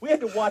best here. We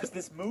had to watch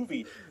this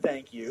movie,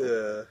 thank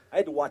you. I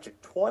had to watch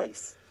it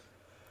twice.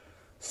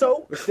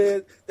 So,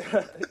 the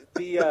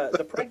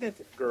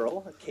pregnant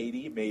girl,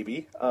 Katie,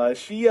 maybe,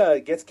 she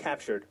gets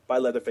captured by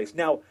Leatherface.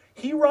 Now,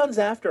 he runs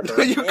after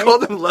her. You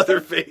called him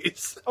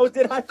Leatherface. Oh,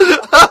 did I?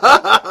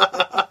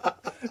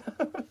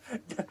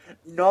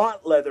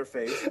 Not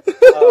Leatherface.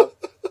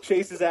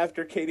 Chases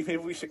after Katie. Maybe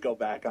we should go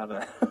back on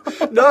that.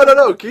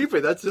 No, keep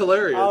it. That's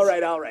hilarious. All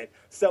right.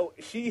 So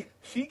she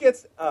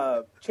gets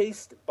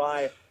chased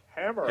by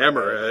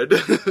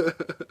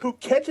Hammerhead, who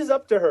catches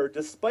up to her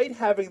despite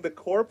having the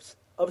corpse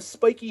of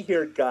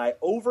spiky-haired guy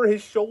over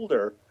his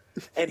shoulder.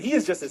 And he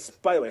is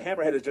just by the way,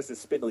 Hammerhead is just a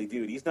spindly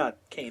dude. He's not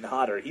Kane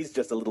Hodder. He's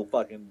just a little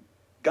fucking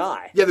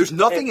guy. Yeah, there's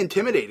nothing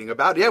intimidating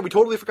about it. Yeah, we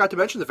totally forgot to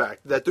mention the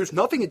fact that there's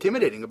nothing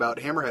intimidating about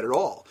Hammerhead at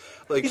all.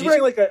 Like he's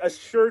wearing like a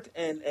shirt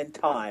and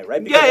tie,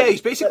 right? Because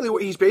he's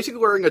basically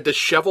wearing a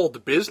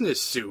disheveled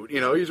business suit.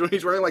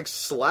 He's wearing like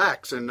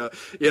slacks and and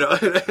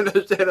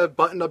a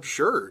button-up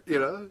shirt.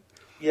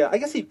 Yeah, I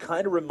guess he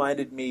kind of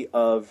reminded me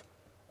of,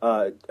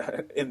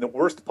 in the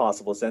worst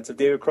possible sense, of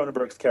David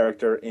Cronenberg's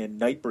character in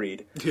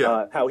Nightbreed.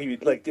 Yeah. How he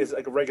is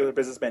like a regular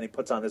businessman. He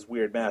puts on this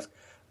weird mask.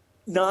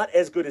 Not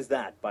as good as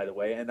that, by the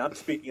way, and I'm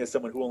speaking as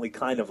someone who only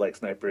kind of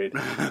likes Nightbreed.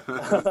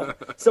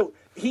 So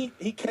he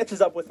catches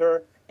up with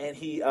her, and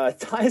he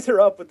ties her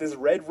up with this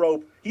red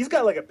rope. He's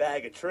got like a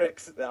bag of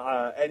tricks,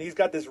 and he's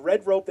got this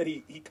red rope that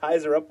he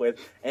ties her up with,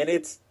 and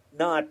it's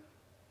not...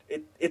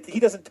 he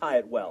doesn't tie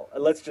it well.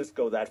 Let's just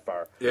go that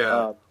far.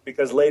 Yeah.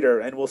 Because later,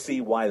 and we'll see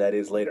why that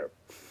is later.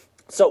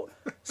 So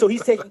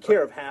he's taking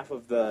care of half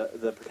of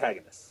the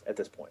protagonists at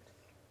this point.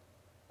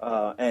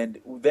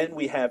 And then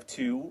we have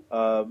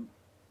to...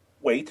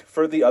 wait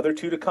for the other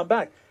two to come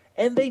back.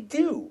 And they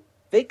do.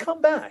 They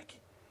come back.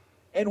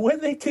 And when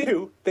they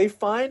do, they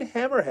find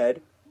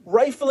Hammerhead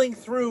rifling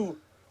through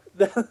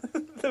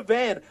the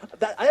van.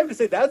 That, I have to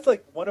say, that's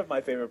like one of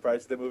my favorite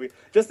parts of the movie.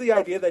 Just the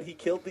idea that he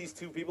killed these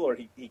two people, or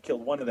he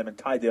killed one of them and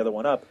tied the other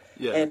one up.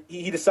 Yeah. And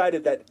he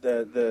decided that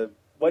the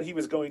what he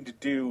was going to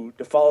do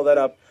to follow that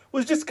up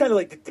was just kind of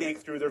like to dig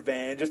through their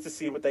van just to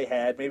see what they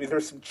had. Maybe there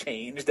was some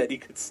change that he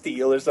could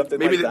steal or something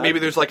Maybe like that. maybe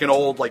there's like an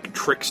old like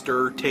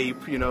Trickster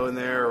tape, in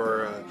there,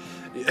 or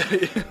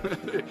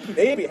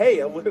Maybe.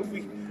 Hey, what if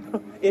we?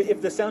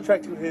 If the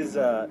soundtrack to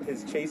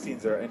his chase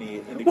scenes are any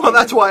indication. Well,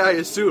 that's why I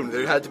assumed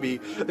there had to be.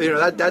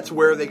 That's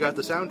where they got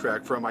the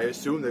soundtrack from. I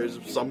assume there's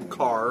some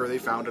car. They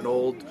found an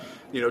old,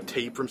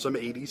 tape from some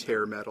 '80s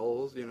hair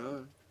metal.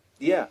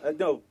 Yeah,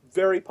 no,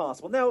 very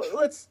possible. Now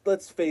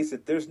let's face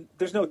it.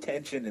 There's no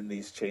tension in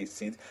these chase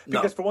scenes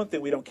because for one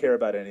thing, we don't care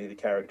about any of the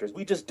characters.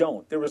 We just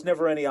don't. There was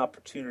never any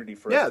opportunity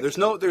for. Yeah, there's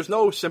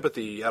no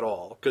sympathy at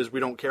all because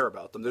we don't care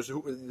about them.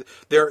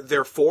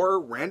 They're four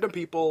random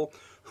people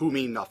who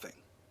mean nothing.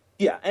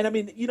 Yeah, and I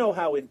mean, you know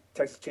how in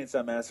Texas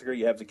Chainsaw Massacre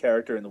you have the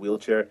character in the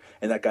wheelchair,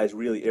 and that guy's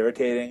really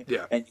irritating.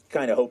 Yeah, and you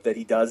kind of hope that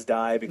he does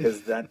die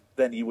because then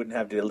you wouldn't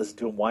have to listen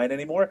to him whine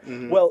anymore.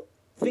 Mm-hmm. Well,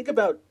 think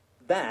about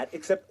that.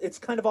 Except it's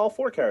kind of all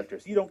four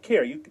characters. You don't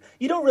care. You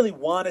don't really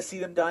want to see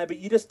them die, but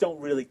you just don't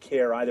really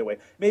care either way.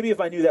 Maybe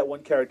if I knew that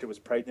one character was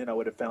pregnant, I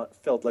would have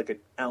felt like an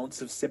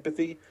ounce of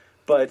sympathy.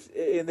 But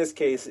in this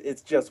case,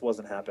 it just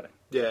wasn't happening.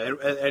 Yeah,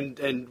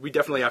 and we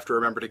definitely have to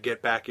remember to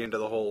get back into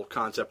the whole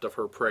concept of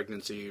her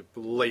pregnancy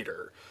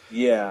later.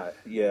 Yeah.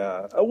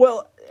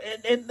 Well,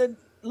 and then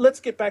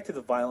let's get back to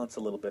the violence a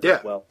little bit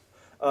as well.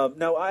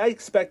 Now, I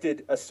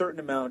expected a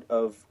certain amount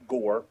of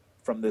gore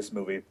from this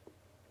movie.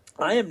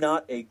 I am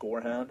not a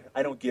gore hound.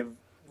 I don't give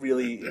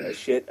really a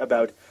shit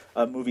about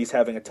movies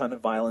having a ton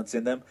of violence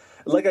in them.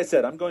 Like I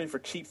said, I'm going for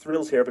cheap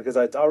thrills here because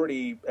it's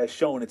already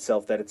shown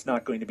itself that it's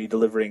not going to be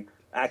delivering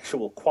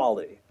actual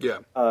quality. Yeah.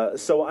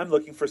 So I'm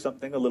looking for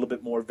something a little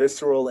bit more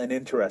visceral and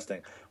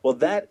interesting. Well,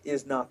 that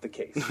is not the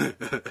case.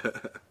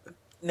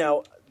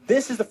 Now,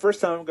 this is the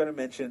first time I'm going to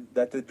mention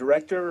that the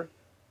director,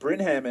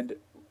 Bryn Hammond,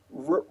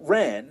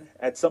 ran,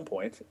 at some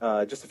point,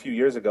 just a few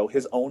years ago,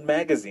 his own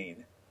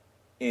magazine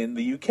in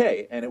the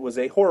UK. And it was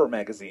a horror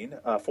magazine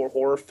for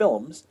horror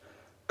films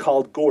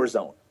called Gore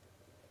Zone.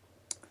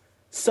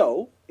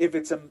 So,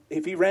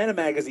 if he ran a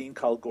magazine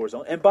called Gore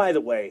Zone, and by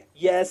the way,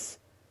 yes,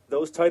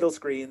 those title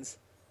screens,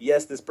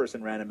 yes, this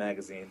person ran a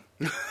magazine.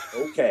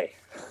 Okay.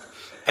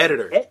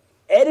 Editor.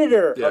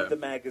 Editor of the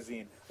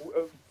magazine.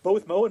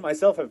 Both Mo and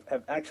myself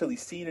have actually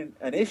seen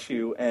an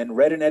issue and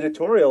read an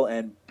editorial,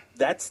 and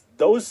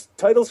those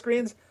title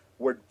screens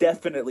were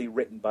definitely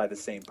written by the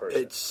same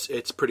person.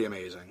 It's pretty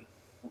amazing.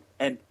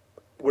 And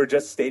we're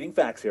just stating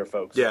facts here,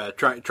 folks. Yeah,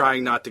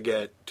 trying not to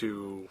get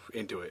too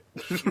into it.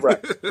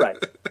 Right.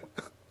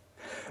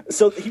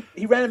 So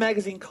he ran a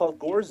magazine called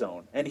Gore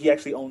Zone, and he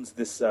actually owns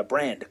this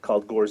brand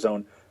called Gore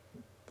Zone.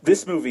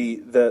 This movie,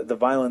 the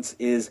violence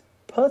is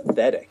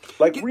pathetic,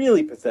 like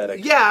really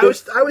pathetic. Yeah,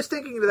 I was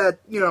thinking that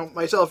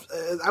myself.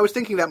 I was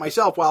thinking that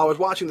myself while I was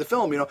watching the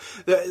film.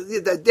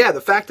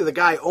 The fact that the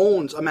guy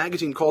owns a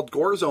magazine called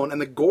Gore Zone,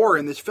 and the gore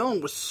in this film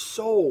was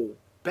so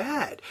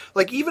bad.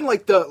 Even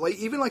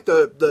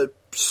the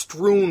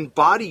strewn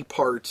body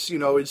parts,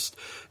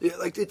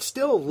 it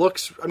still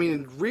looks,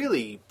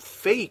 really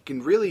fake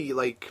and really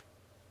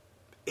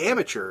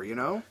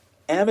amateur,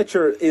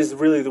 Amateur is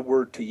really the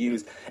word to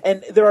use.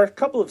 And there are a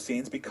couple of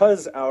scenes,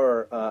 because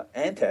our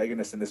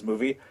antagonist in this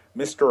movie,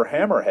 Mr.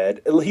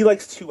 Hammerhead, he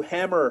likes to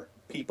hammer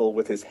people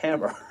with his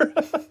hammer.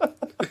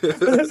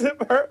 There's a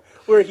part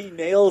where he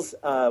nails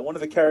one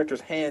of the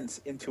characters'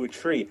 hands into a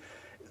tree.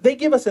 They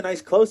give us a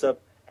nice close-up,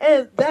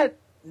 and that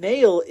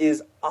nail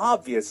is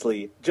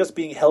obviously just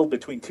being held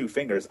between two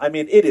fingers.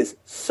 It is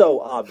so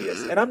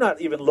obvious. And I'm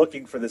not even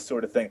looking for this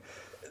sort of thing.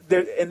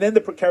 And then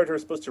the character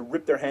is supposed to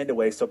rip their hand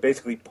away, so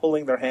basically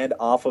pulling their hand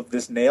off of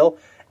this nail.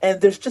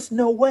 And there's just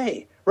no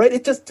way, right?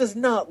 It just does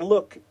not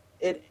look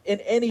in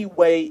any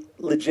way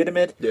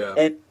legitimate. Yeah.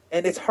 And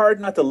it's hard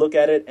not to look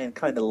at it and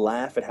kind of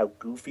laugh at how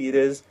goofy it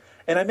is.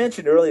 And I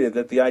mentioned earlier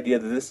that the idea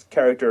that this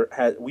character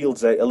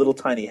wields a little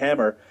tiny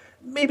hammer,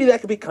 maybe that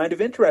could be kind of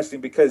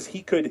interesting because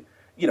he could,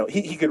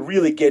 he could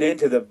really get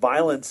into the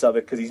violence of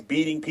it because he's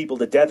beating people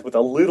to death with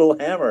a little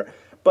hammer.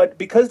 But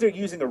because they're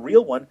using a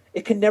real one,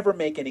 it can never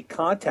make any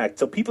contact.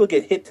 So people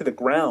get hit to the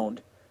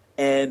ground,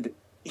 and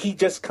he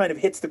just kind of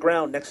hits the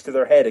ground next to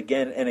their head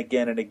again and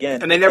again and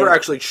again. And they never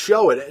actually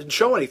show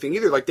anything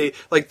either.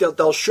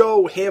 They'll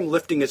show him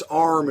lifting his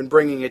arm and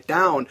bringing it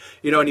down,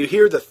 and you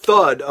hear the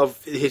thud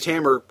of his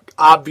hammer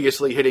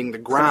obviously hitting the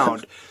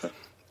ground,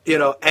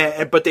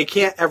 but they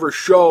can't ever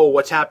show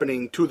what's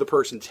happening to the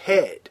person's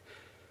head.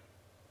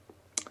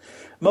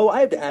 Mo,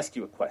 I have to ask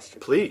you a question.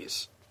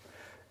 Please.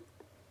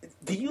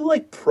 Do you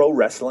like pro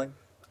wrestling?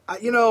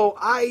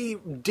 I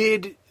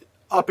did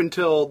up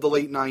until the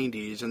late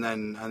 90s, and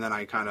then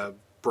I kind of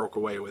broke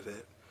away with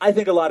it. I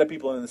think a lot of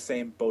people are in the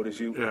same boat as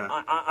you. Yeah.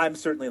 I'm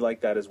certainly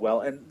like that as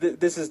well. And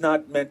this is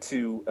not meant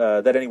to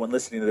that anyone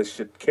listening to this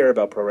should care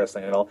about pro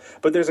wrestling at all.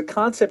 But there's a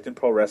concept in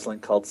pro wrestling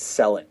called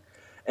selling.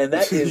 And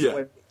that is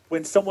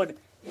when someone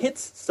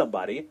hits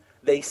somebody,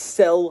 they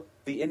sell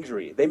the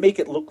injury. They make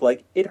it look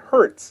like it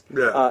hurts.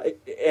 Yeah.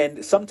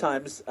 And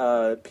sometimes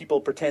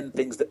people pretend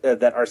things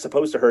that are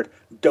supposed to hurt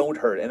don't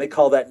hurt, and they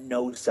call that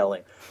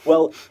no-selling.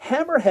 Well,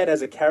 Hammerhead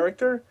as a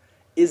character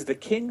is the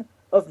king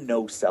of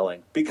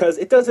no-selling, because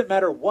it doesn't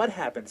matter what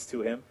happens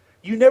to him.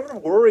 You never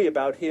worry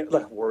about him,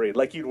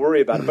 like you'd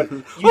worry about him. But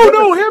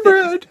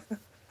Hammerhead!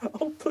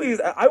 Oh,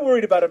 please. I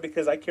worried about him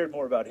because I cared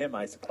more about him,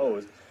 I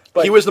suppose.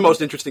 But he was the most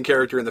interesting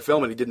character in the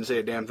film, and he didn't say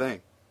a damn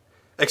thing.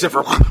 Except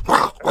for...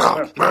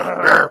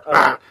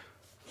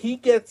 he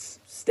gets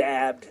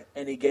stabbed,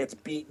 and he gets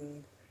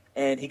beaten,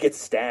 and he gets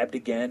stabbed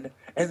again.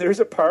 And there's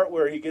a part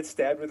where he gets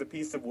stabbed with a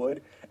piece of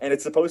wood, and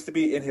it's supposed to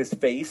be in his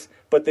face,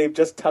 but they've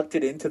just tucked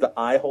it into the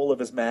eye hole of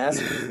his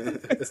mask.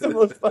 It's the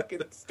most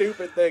fucking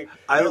stupid thing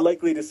you're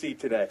likely to see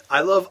today.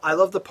 I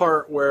love the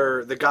part where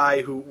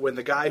when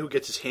the guy who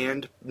gets his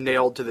hand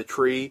nailed to the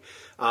tree,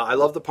 I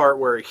love the part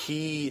where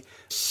he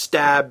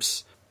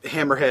stabs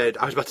Hammerhead.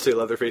 I was about to say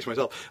Leatherface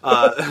myself.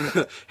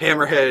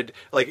 Hammerhead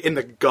like in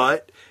the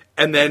gut,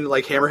 and then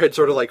like Hammerhead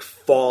sort of like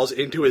falls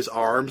into his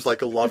arms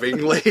like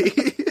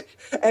lovingly.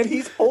 And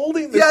he's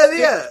holding the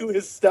stick to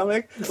his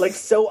stomach, like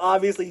so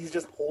obviously he's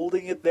just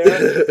holding it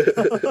there.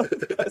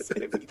 Because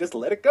if he just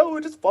let it go, it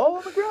would just fall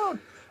on the ground.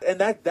 And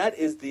that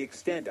is the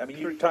extent. I mean,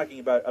 you're talking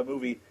about a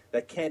movie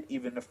that can't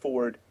even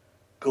afford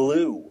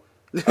glue.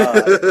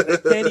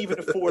 That can't even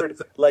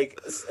afford like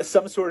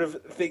some sort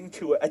of thing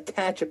to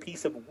attach a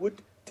piece of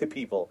wood to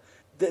people.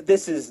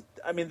 This is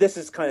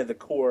kind of the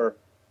core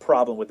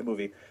problem with the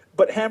movie.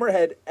 But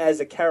Hammerhead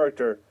as a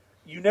character,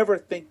 you never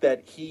think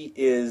that he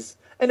is.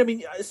 And I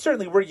mean,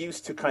 certainly we're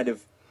used to kind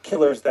of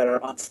killers that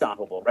are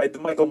unstoppable, right? The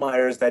Michael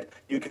Myers that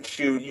you can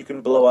shoot, you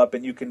can blow up,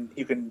 and you can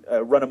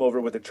run them over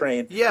with a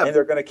train, and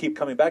they're going to keep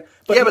coming back.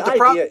 But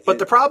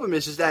the problem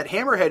is that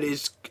Hammerhead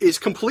is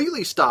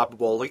completely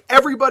stoppable. Like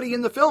everybody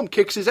in the film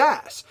kicks his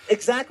ass.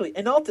 Exactly,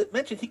 and not to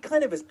mention he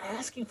kind of is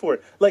asking for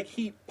it. Like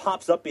he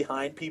pops up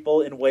behind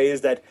people in ways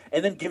that,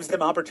 and then gives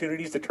them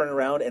opportunities to turn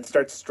around and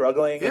start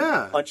struggling,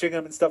 and punching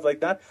them and stuff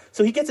like that.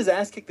 So he gets his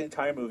ass kicked the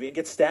entire movie and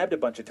gets stabbed a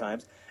bunch of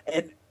times,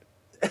 and.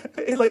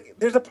 Like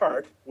there's a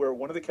part where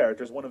one of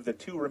the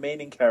two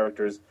remaining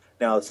characters,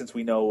 now since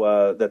we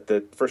know that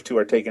the first two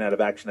are taken out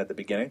of action at the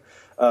beginning,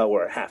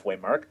 or halfway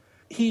mark,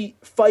 he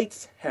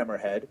fights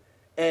Hammerhead,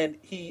 and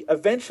he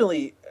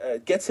eventually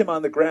gets him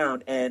on the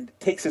ground and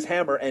takes his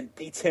hammer and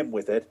beats him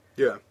with it.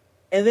 Yeah.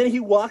 And then he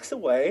walks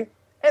away,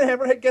 and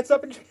Hammerhead gets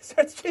up and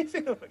starts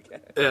chasing him again.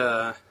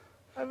 Yeah.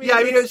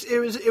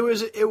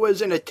 It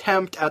was an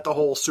attempt at the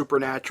whole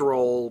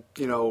supernatural,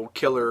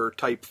 killer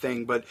type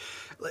thing, but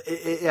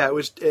it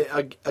was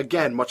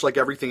again, much like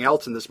everything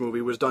else in this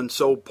movie, was done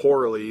so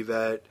poorly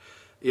that,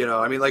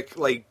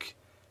 like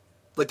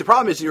the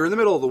problem is you're in the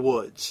middle of the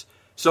woods,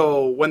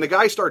 so when the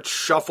guy starts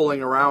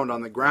shuffling around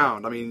on the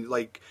ground, I mean,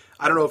 like,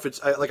 I don't know if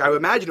it's, like, I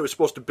imagine it was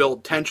supposed to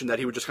build tension that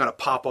he would just kind of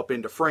pop up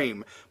into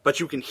frame, but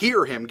you can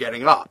hear him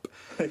getting up.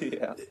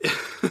 Yeah.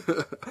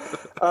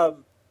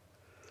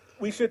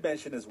 We should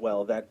mention as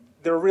well that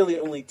there are really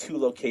only two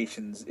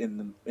locations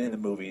in the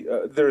movie.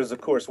 There is, of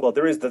course,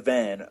 there is the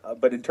van,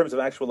 but in terms of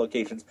actual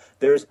locations,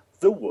 there's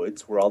the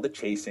woods where all the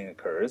chasing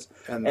occurs.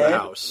 And the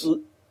house.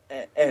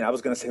 And I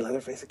was going to say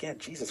Leatherface again,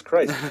 Jesus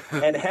Christ.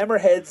 And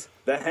Hammerhead's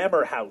the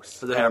Hammer House.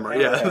 The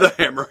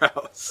Hammer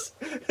House.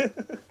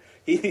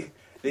 The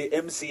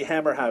MC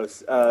Hammer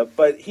House.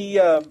 But he...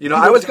 I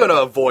was going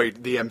to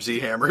avoid the MC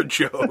Hammer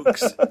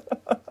jokes.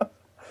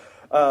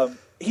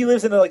 He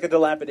lives in a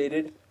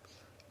dilapidated...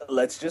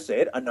 Let's just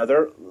say it,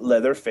 another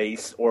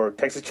Leatherface or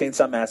Texas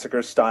Chainsaw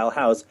Massacre style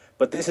house,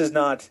 but this is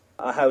not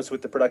a house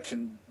with the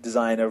production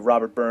design of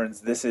Robert Burns.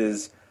 This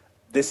is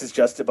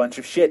just a bunch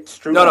of shit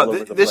strewn all over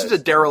the place. This is a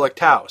derelict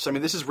house. I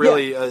mean, this is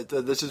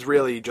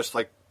really just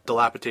like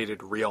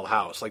dilapidated real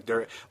house. Like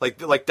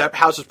that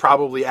house is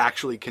probably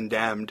actually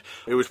condemned.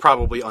 It was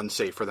probably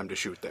unsafe for them to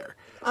shoot there.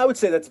 I would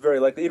say that's very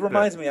likely. It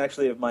reminds me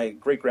actually of my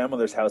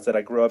great-grandmother's house that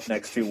I grew up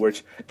next to,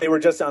 which they were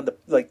just on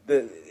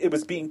it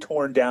was being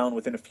torn down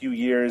within a few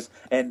years,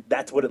 and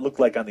that's what it looked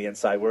like on the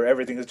inside, where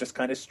everything is just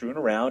kind of strewn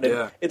around,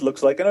 and it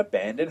looks like an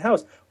abandoned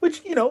house,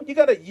 which, you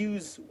got to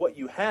use what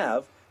you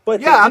have.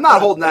 But I'm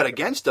not holding that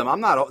against them. I'm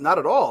not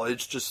at all.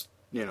 It's just,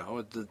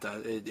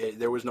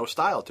 there was no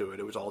style to it.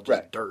 It was all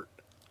just dirt.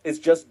 It's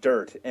just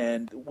dirt,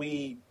 and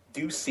we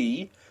do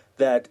see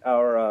that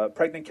our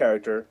pregnant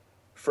character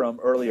from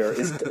earlier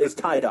is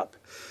tied up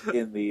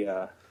in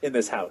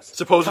this house.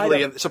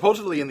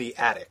 Supposedly in the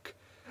attic.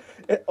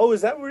 Oh,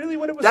 is that really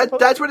what it was?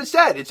 That's what it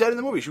said. It said in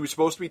the movie she was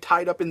supposed to be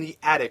tied up in the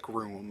attic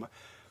room.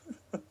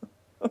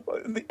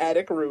 In the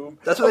attic room.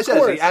 That's what it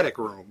says. The attic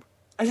room.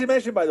 I should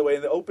mention, by the way,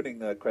 in the opening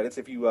credits,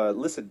 if you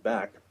listen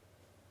back,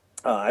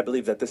 I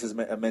believe that this is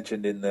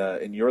mentioned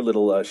in your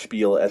little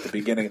spiel at the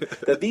beginning,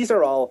 that these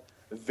are all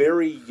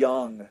very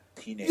young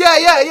teenagers.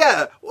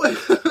 Yeah.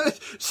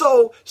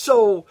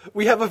 So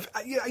we have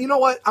you know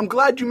what? I'm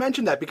glad you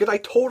mentioned that because I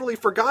totally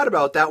forgot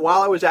about that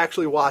while I was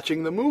actually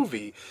watching the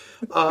movie.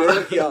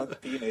 Very young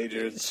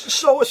teenagers.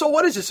 So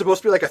what is this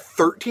supposed to be, like a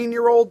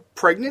 13-year-old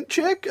pregnant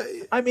chick?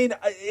 I mean,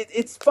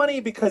 it's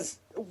funny because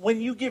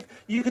when you could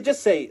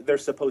just say they're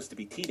supposed to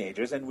be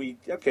teenagers, and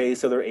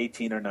so they're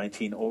 18 or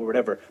 19 or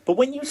whatever. But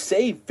when you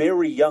say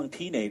very young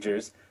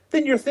teenagers,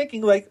 then you're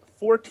thinking like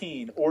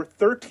 14 or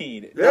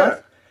 13. Yeah.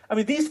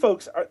 These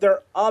folks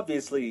they're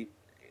obviously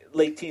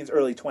late teens,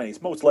 early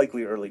 20s, most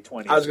likely early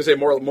 20s. I was going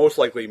to say most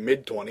likely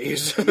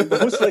mid-20s.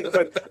 Most likely,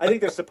 but I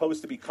think they're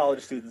supposed to be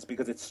college students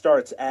because it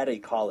starts at a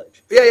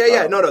college.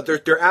 Yeah. No,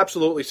 they're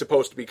absolutely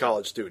supposed to be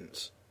college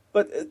students.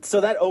 But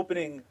so that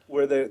opening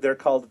where they're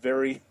called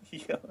very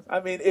young,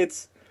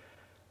 it's,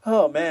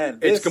 oh man,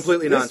 it's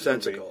completely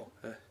nonsensical.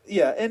 Movie,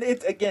 yeah, and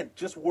it's again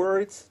just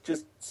words,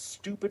 just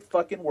stupid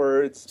fucking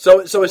words. So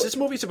is this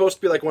movie supposed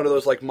to be like one of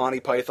those like Monty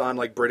Python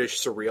like British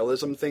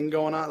surrealism thing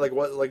going on? Like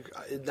what? Like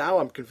now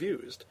I'm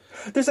confused.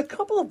 There's a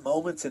couple of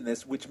moments in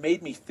this which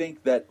made me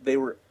think that they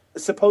were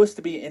supposed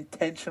to be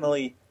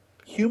intentionally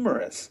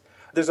humorous.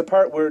 There's a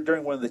part where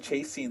during one of the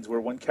chase scenes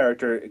where one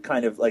character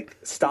kind of like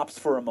stops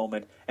for a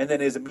moment and then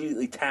is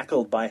immediately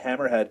tackled by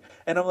Hammerhead,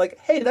 and I'm like,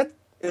 hey,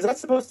 is that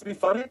supposed to be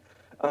funny?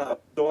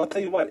 Though I'll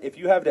tell you what, if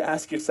you have to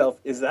ask yourself,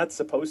 is that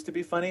supposed to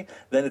be funny?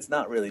 Then it's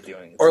not really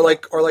doing it. Or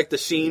like the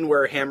scene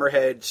where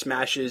Hammerhead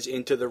smashes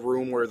into the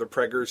room where the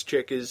Preggers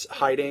chick is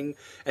hiding,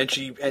 and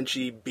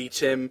she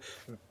beats him,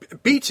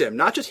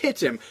 not just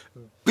hits him,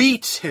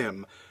 beats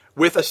him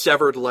with a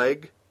severed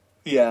leg.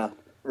 Yeah,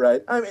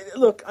 right.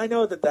 Look, I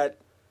know that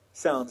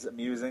sounds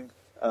amusing.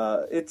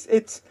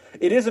 It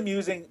is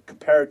amusing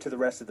compared to the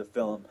rest of the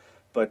film,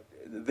 but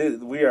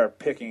we are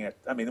picking it.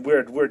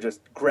 We're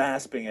just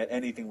grasping at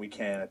anything we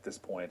can at this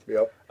point.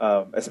 Yep.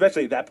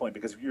 Especially at that point,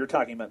 because you're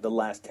talking about the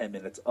last 10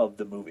 minutes of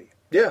the movie.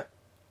 Yeah.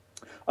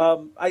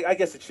 I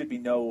guess it should be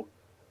no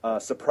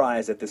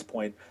surprise at this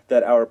point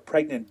that our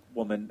pregnant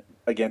woman,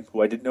 again,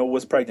 who I didn't know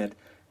was pregnant,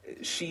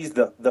 she's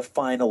the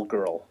final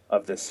girl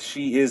of this.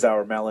 She is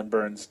our Malin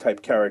Burns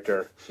type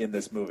character in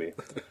this movie.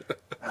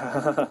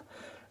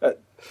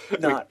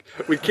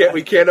 We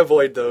can't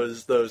avoid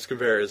those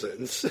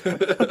comparisons.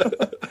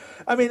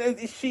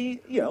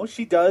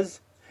 She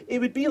does. It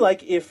would be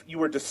like if you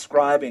were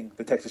describing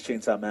the Texas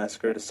Chainsaw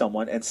Massacre to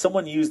someone, and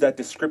someone used that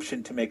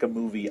description to make a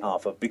movie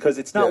off of, because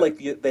it's not like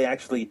they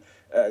actually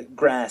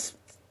grasped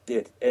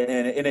it in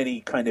any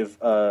kind of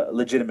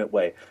legitimate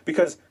way.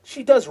 Because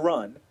she does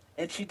run,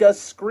 and she does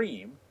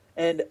scream,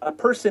 and a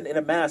person in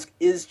a mask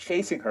is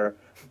chasing her,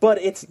 but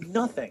it's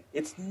nothing.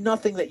 It's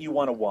nothing that you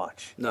want to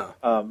watch. No.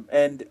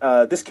 And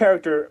this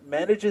character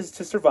manages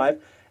to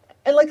survive.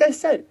 And like I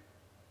said,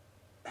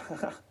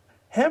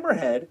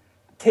 Hammerhead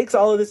takes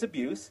all of this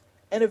abuse,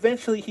 and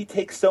eventually he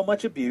takes so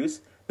much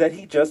abuse that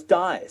he just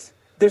dies.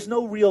 There's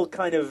no real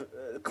kind of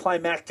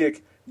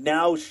climactic,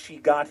 now she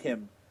got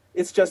him.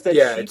 It's just that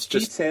she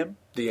beats him.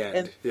 The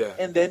end.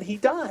 And then he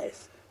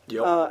dies.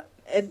 Yep.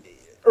 And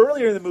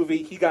earlier in the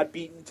movie, he got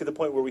beaten to the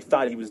point where we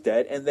thought he was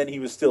dead, and then he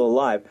was still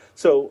alive.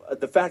 So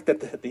the fact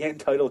that the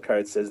end title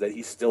card says that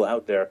he's still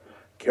out there,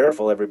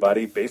 careful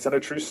everybody, based on a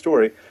true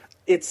story,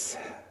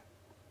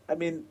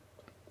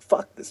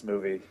 fuck this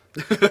movie.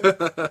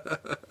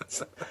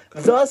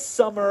 The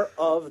Summer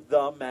of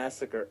the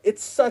Massacre.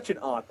 It's such an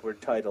awkward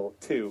title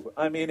too.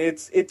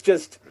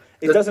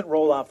 It doesn't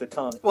roll off the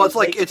tongue. Well, it's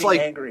like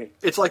angry.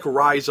 It's like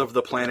Rise of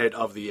the Planet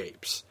of the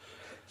Apes.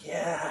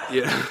 Yeah.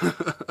 Yeah.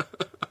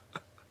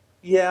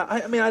 Yeah,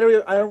 I'm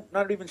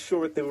not even sure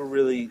what they were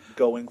really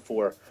going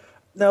for.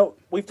 Now,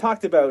 we've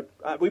talked about,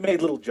 we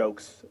made little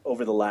jokes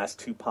over the last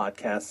two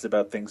podcasts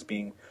about things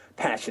being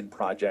passion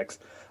projects,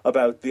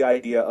 about the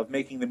idea of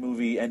making the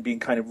movie and being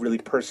kind of really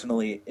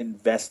personally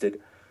invested.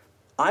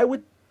 I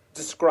would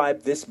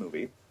describe this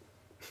movie,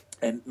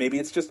 and maybe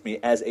it's just me,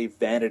 as a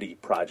vanity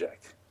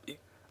project.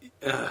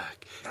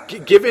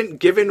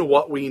 Given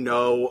what we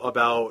know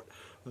about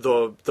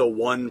the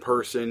one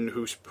person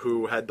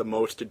who had the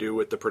most to do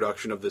with the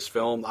production of this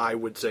film, I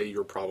would say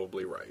you're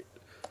probably right.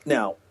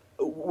 Now,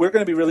 we're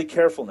going to be really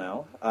careful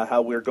now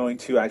how we're going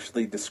to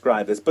actually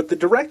describe this. But the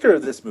director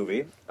of this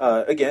movie,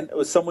 again,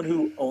 was someone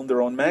who owned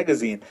their own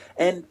magazine.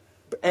 And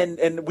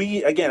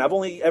we, again, I've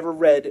only ever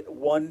read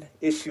one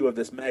issue of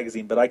this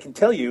magazine, but I can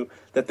tell you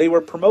that they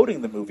were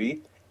promoting the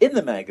movie in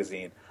the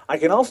magazine. I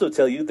can also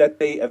tell you that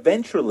they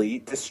eventually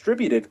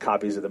distributed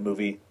copies of the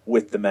movie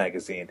with the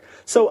magazine.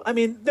 So,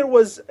 there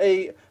was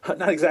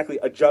not exactly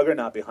a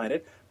juggernaut behind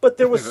it, but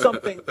there was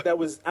something that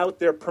was out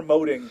there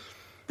promoting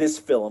this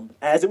film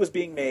as it was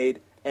being made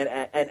and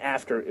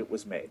after it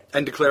was made.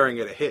 And declaring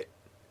it a hit.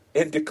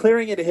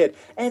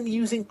 And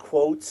using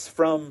quotes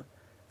from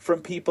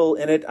people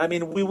in it.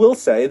 We will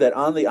say that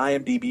on the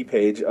IMDb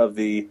page of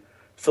the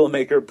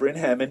filmmaker Bryn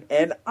Hammond,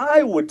 and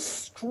I would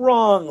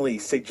strongly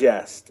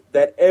suggest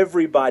that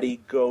everybody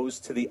goes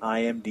to the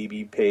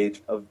IMDb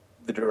page of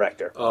the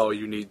director. Oh,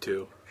 you need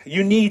to.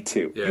 You need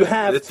to. Yeah. You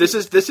have this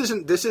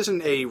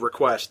isn't a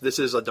request. This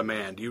is a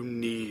demand. You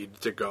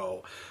need to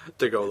go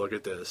look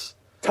at this.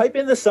 Type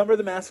in The Summer of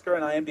the Massacre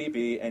on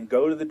IMDb and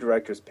go to the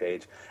director's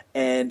page,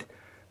 and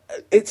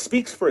it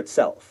speaks for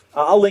itself.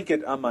 I'll link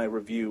it on my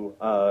review,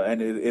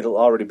 and it'll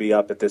already be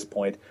up at this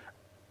point.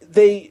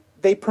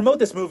 They promote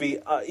this movie,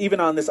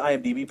 even on this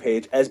IMDb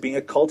page, as being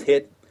a cult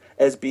hit,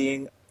 as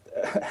being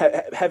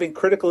having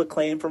critical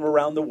acclaim from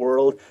around the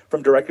world,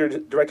 from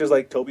directors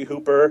like Tobe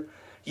Hooper.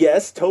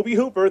 Yes, Tobe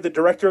Hooper, the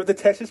director of the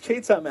Texas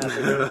Chainsaw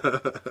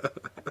Massacre,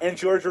 and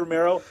George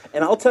Romero.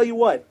 And I'll tell you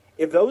what,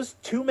 if those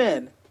two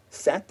men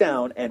sat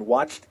down and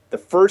watched the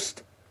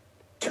first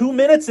 2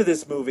 minutes of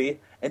this movie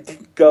and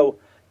didn't go,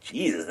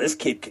 Jesus, this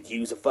kid could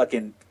use a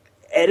fucking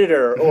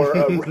editor or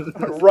a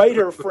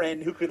writer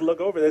friend who could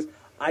look over this,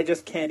 I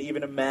just can't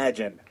even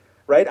imagine.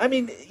 Right? I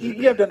mean,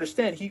 you have to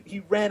understand,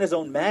 he ran his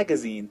own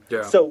magazine,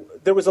 so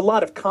there was a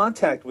lot of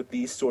contact with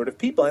these sort of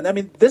people. And I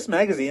mean, this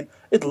magazine,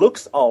 it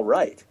looks all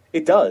right.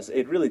 It does.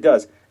 It really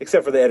does,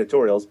 except for the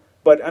editorials.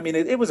 But, I mean,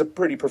 it was a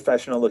pretty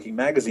professional-looking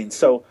magazine.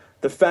 So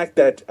the fact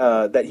that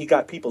that he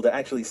got people to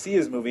actually see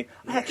his movie,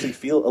 I actually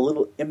feel a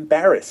little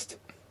embarrassed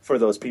for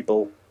those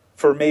people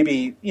for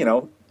maybe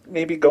going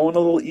a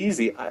little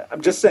easy.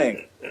 I'm just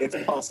saying,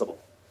 it's possible.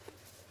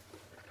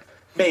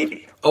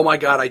 Maybe. Oh, my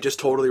God, I just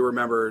totally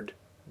remembered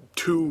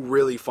two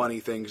really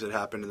funny things that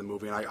happened in the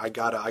movie, and I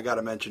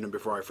gotta mention them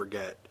before I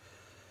forget.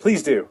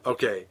 Please do.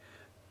 Okay.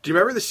 Do you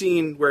remember the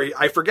scene where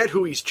I forget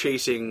who he's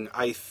chasing?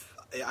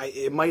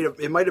 It might have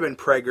been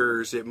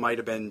Preggers, it might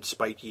have been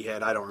Spiky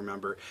Head, I don't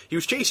remember. He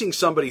was chasing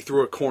somebody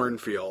through a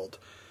cornfield,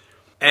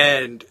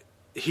 and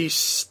he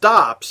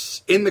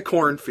stops in the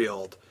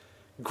cornfield,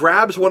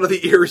 grabs one of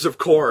the ears of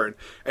corn,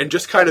 and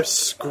just kind of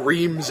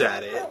screams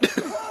at it.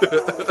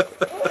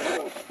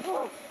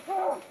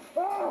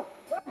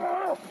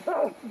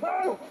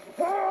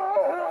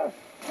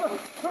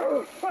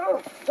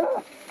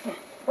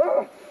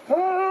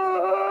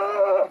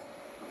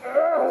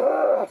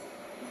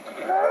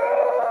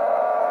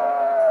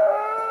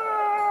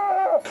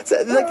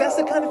 So, that's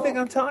the kind of thing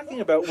I'm talking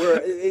about,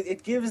 where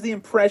it gives the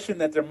impression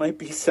that there might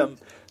be some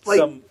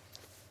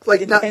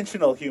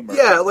intentional humor.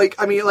 Yeah,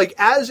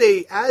 as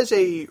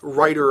a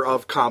writer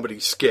of comedy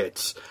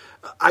skits,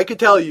 I could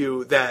tell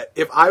you that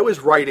if I was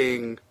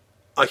writing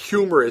a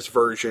humorous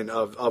version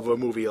of a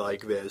movie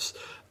like this,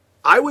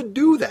 I would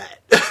do that.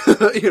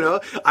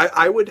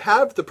 I would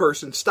have the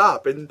person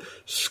stop and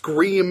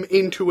scream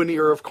into an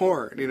ear of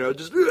corn,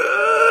 just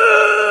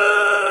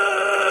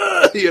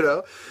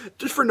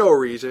just for no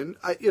reason.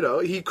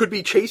 He could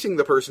be chasing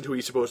the person who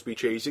he's supposed to be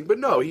chasing, but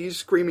no, he's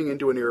screaming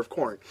into an ear of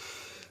corn.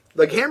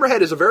 Like,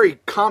 Hammerhead is a very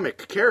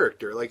comic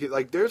character. He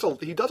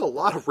does a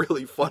lot of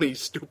really funny,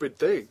 stupid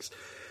things.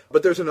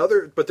 But there's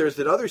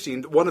another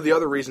scene. One of the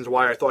other reasons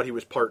why I thought he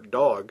was part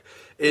dog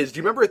is, do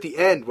you remember at the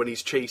end when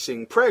he's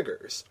chasing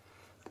Preggers?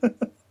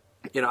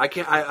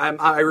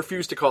 I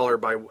refuse to call her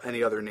by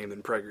any other name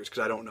than Preggers because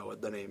I don't know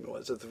what the name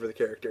was for the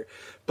character.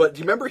 But do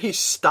you remember he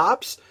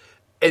stops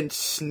and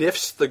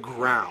sniffs the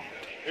ground?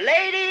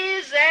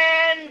 Ladies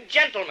and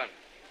gentlemen,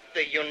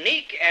 the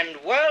unique and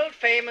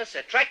world-famous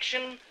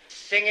attraction,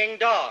 singing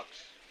dogs.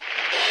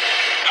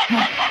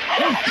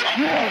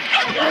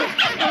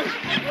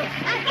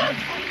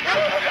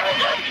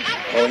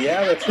 Oh,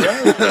 yeah, that's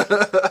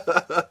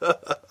right.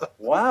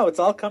 Wow, it's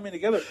all coming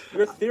together.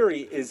 Your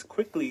theory is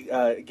quickly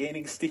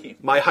gaining steam.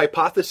 My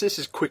hypothesis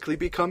is quickly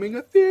becoming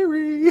a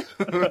theory.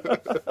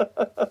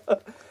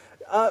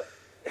 I'm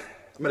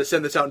going to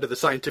send this out into the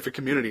scientific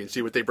community and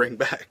see what they bring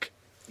back.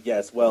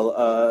 Yes, well,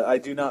 I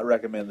do not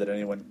recommend that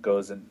anyone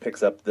goes and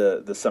picks up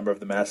the Summer of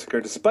the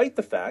Massacre, despite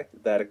the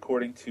fact that,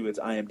 according to its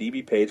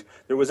IMDb page,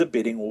 there was a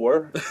bidding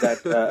war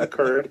that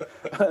occurred.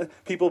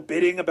 People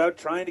bidding about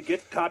trying to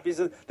get copies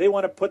of. They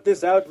want to put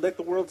this out, let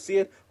the world see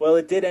it. Well,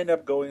 it did end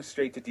up going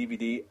straight to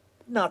DVD,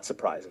 not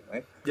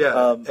surprisingly.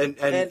 Yeah,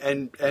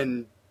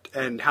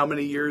 and how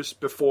many years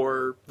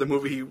before the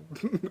movie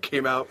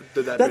came out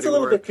did that? That's a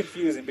little bit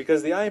confusing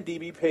because the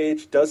IMDb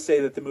page does say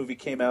that the movie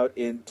came out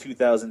in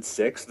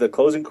 2006. The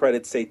closing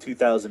credits say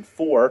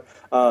 2004.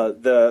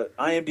 The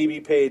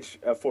IMDb page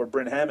for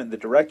Bryn Hammond, the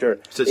director,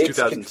 says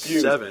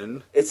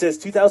 2007. It says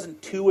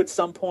 2002 at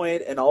some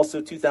point, and also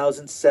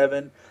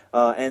 2007.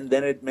 And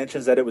then it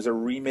mentions that it was a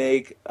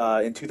remake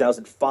in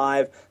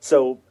 2005.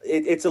 So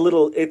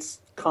it's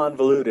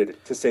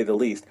convoluted to say the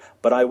least.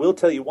 But I will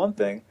tell you one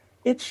thing.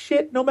 It's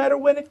shit no matter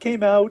when it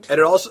came out. And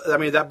it also,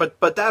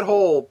 but that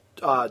whole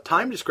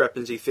time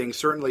discrepancy thing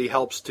certainly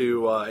helps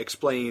to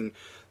explain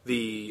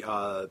the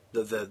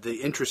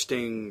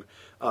interesting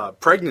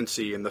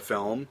pregnancy in the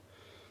film.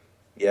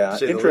 Yeah,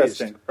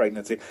 interesting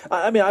pregnancy.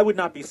 I would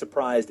not be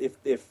surprised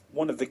if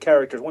one of the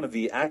characters, one of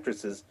the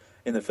actresses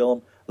in the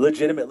film,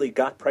 legitimately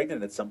got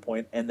pregnant at some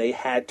point, and they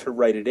had to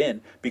write it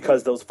in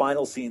because those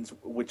final scenes,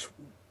 which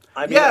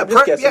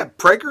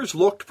Preggers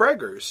looked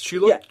Preggers. She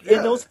looked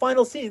in those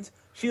final scenes.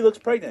 She looks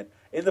pregnant.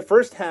 In the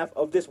first half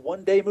of this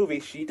one-day movie,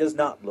 she does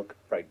not look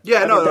pregnant.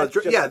 Yeah,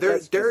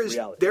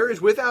 there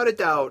is without a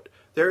doubt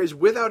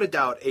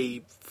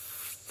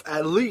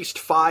at least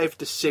 5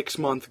 to 6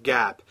 month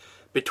gap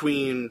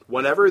between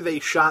whenever they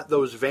shot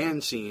those van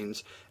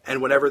scenes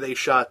and whenever they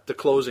shot the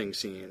closing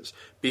scenes,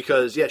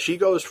 because she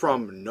goes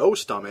from no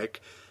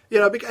stomach.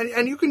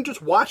 And you can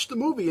just watch the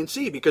movie and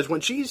see, because when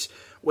she's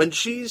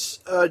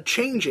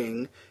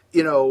changing,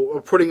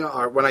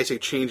 when I say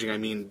changing, I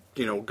mean,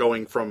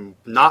 going from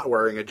not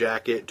wearing a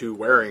jacket to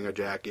wearing a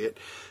jacket.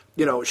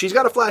 You know, she's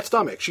got a flat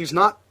stomach. She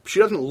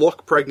doesn't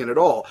look pregnant at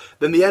all.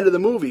 Then the end of the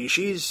movie,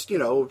 she's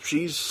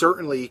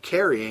certainly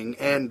carrying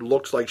and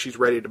looks like she's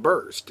ready to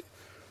burst.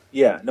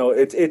 Yeah, no,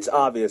 it's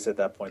obvious at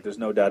that point. There's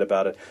no doubt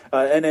about it.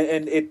 And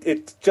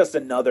it's just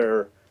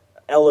another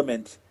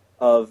element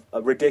of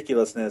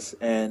ridiculousness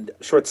and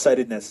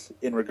short-sightedness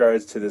in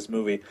regards to this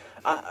movie.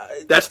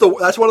 That's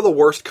one of the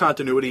worst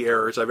continuity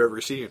errors I've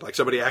ever seen. Like,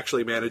 somebody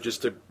actually manages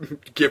to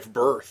give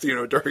birth,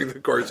 during the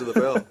course of the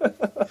film.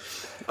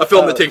 A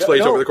film that takes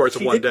place over the course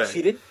of one day.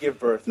 She didn't give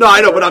birth. No,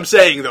 I know, but I'm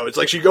saying though, it's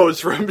like she goes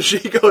from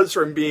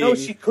being. No,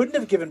 she couldn't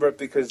have given birth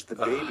because the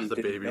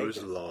baby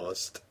was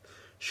lost.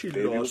 She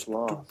lost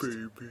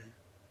the baby.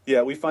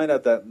 Yeah, we find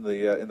out that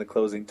in the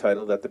closing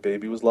title that the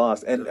baby was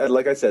lost, and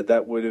like I said,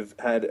 that would have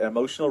had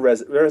emotional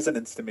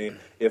resonance to me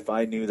if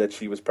I knew that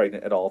she was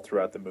pregnant at all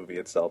throughout the movie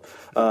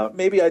itself.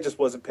 Maybe I just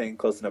wasn't paying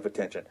close enough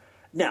attention.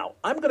 Now,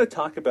 I'm going to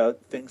talk about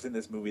things in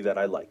this movie that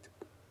I liked.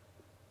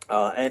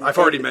 I've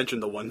already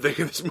mentioned the one thing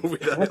in this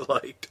movie that I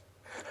liked.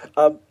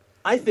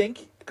 I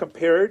think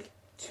compared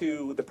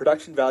to the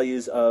production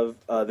values of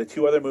the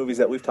two other movies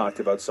that we've talked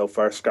about so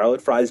far,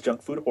 Scarlet Fry's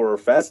Junk Food Horror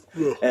Fest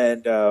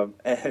and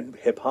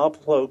Hip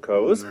Hop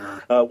Locos,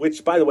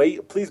 which, by the way,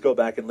 please go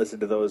back and listen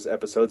to those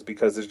episodes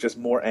because there's just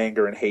more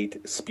anger and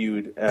hate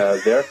spewed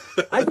there.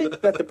 I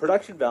think that the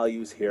production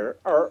values here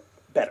are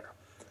better.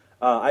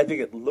 I think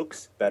it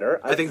looks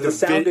better. I think the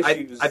sound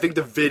issues. I think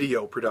the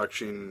video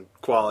production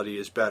quality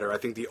is better. I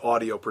think the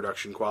audio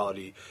production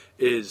quality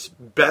is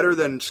better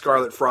than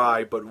Scarlet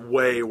Fry, but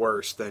way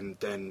worse than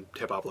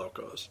Hip Hop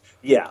Locos.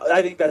 Yeah,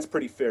 I think that's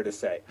pretty fair to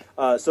say.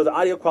 So the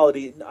audio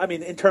quality, I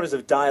mean, in terms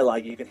of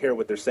dialogue, you can hear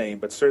what they're saying,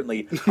 but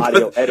certainly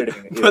audio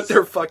editing is... But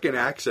their fucking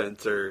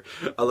accents are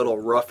a little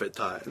rough at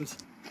times.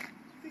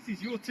 This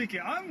is your ticket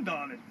home,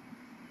 darling.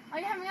 Are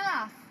you having a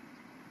laugh?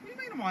 What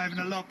do you mean am I having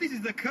a laugh? This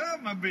is the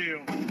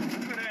Kurtmobile.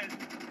 Look at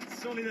that.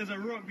 Solid as a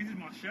rock. This is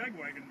my shag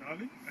wagon,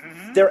 darling.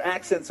 Their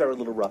accents are a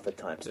little rough at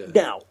times. Yeah.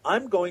 Now,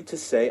 I'm just going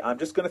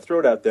to throw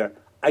it out there.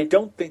 I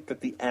don't think that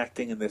the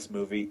acting in this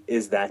movie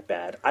is that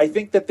bad. I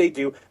think that they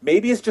do.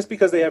 Maybe it's just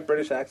because they have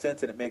British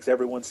accents and it makes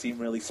everyone seem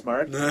really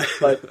smart.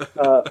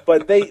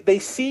 But they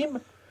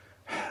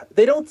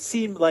don't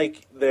seem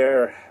like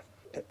they're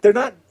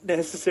not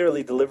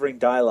necessarily delivering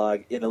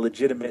dialogue in a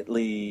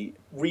legitimately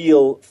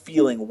real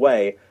feeling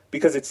way,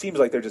 because it seems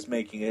like they're just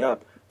making it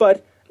up.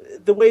 But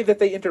the way that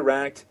they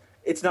interact,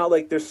 it's not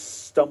like they're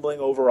stumbling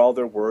over all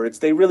their words.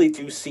 They really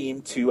do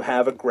seem to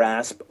have a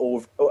grasp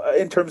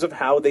in terms of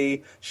how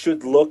they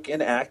should look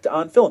and act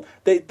on film.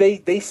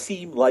 They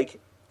seem like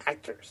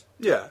actors.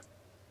 Yeah.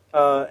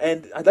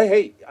 And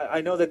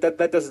I know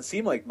that doesn't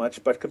seem like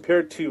much, but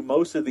compared to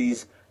most of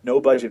these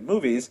no-budget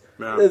movies,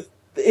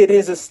 it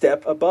is a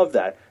step above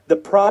that. The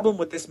problem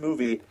with this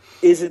movie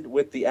isn't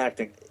with the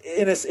acting.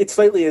 It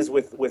slightly is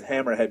with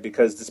Hammerhead,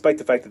 because despite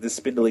the fact that this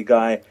spindly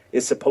guy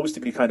is supposed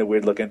to be kind of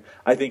weird looking,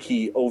 I think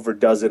he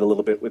overdoes it a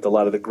little bit with a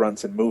lot of the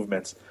grunts and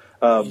movements.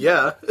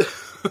 Yeah.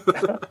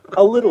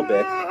 A little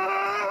bit.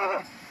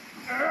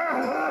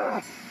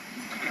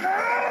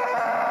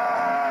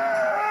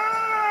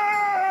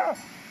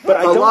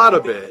 But a lot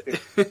of it.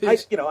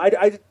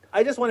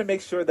 I just want to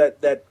make sure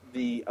that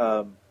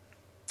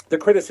the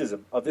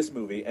criticism of this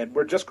movie, and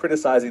we're just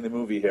criticizing the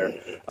movie here,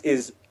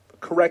 is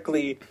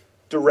correctly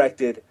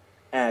directed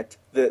at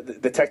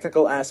the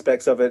technical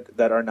aspects of it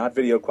that are not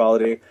video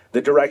quality,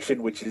 the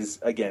direction, which is,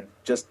 again,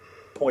 just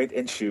point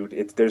and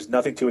shoot. There's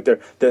nothing to it there.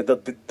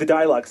 The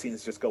dialogue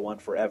scenes just go on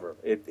forever.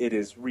 It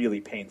is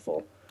really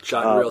painful.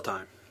 Shot in real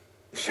time.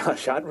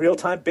 Shot in real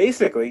time,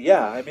 basically,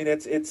 yeah. I mean,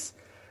 it's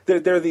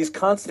there are these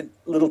constant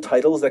little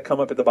titles that come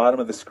up at the bottom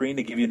of the screen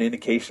to give you an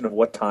indication of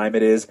what time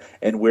it is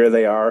and where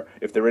they are,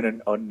 if they're in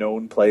an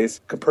unknown place.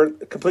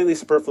 Completely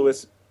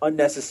superfluous,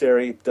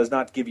 unnecessary, does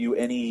not give you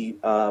any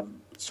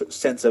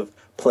sense of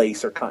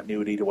place or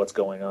continuity to what's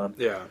going on.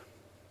 Yeah.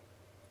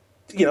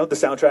 The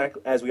soundtrack,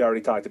 as we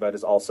already talked about,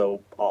 is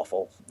also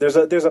awful. There's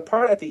a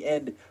part at the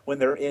end when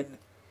they're in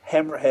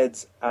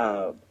Hammerhead's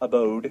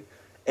abode,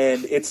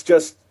 and it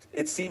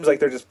seems like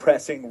they're just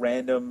pressing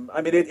random.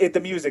 I mean, the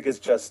music is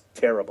just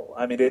terrible.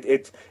 I mean,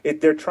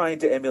 they're trying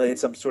to emulate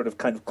some sort of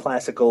kind of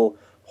classical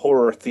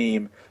horror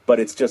theme, but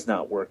it's just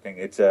not working.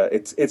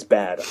 It's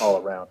bad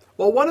all around.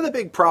 Well, one of the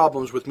big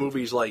problems with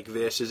movies like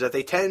this is that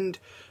they tend,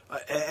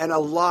 and a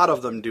lot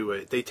of them do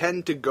it, they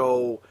tend to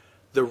go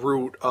the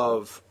route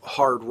of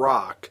hard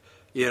rock.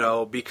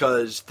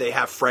 Because they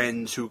have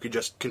friends who could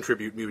just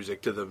contribute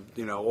music to them,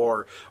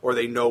 or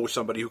they know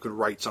somebody who can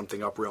write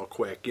something up real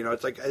quick.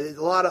 It's like a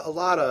lot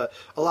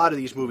of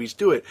these movies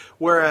do it,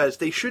 whereas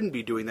they shouldn't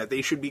be doing that.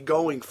 They should be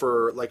going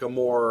for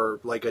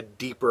a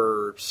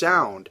deeper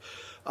sound.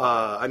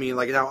 I mean,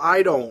 now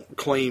I don't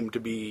claim to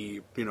be,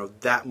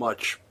 that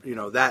much,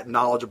 that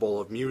knowledgeable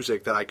of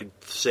music that I could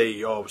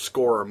say,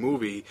 score a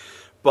movie,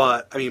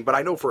 but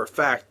I know for a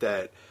fact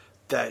that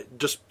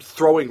just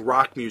throwing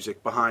rock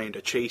music behind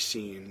a chase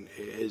scene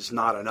is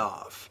not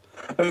enough.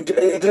 I mean,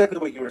 exactly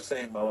what you were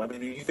saying, Mo. I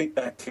mean, you think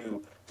back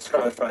to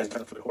Scarlet Fry's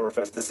Junk Food Horror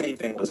Fest, the same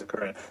thing was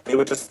occurring. They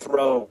would just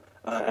throw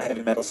a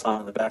heavy metal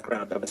song in the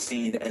background of a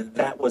scene, and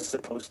that was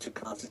supposed to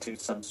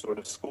constitute some sort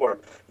of score.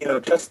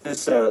 Just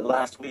this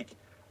last week,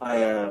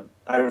 I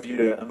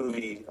reviewed a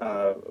movie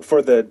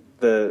for the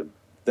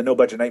No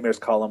Budget Nightmares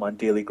column on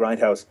Daily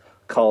Grindhouse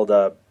called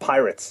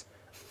Pirates.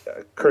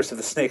 Curse of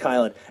the Snake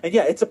Island. And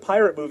yeah, it's a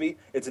pirate movie.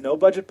 It's a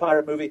no-budget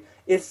pirate movie.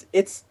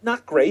 It's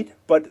not great,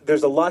 but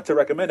there's a lot to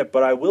recommend it.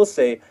 But I will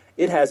say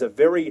it has a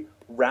very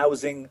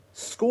rousing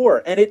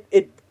score, and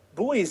it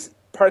buoys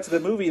parts of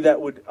the movie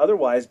that would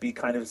otherwise be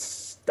kind of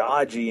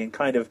stodgy and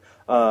kind of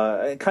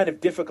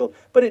difficult.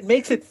 But it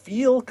makes it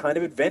feel kind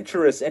of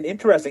adventurous and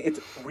interesting.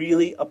 It's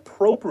really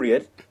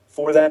appropriate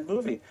for that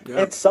movie.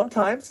 Yeah. And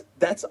sometimes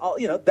that's all.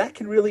 That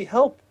can really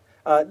help.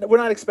 We're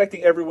not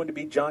expecting everyone to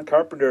be John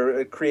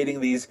Carpenter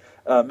creating these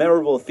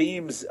memorable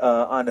themes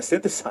on a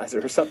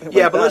synthesizer or something like that.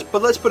 Yeah,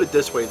 but let's put it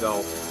this way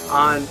though.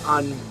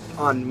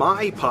 On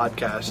my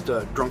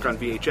podcast, Drunk on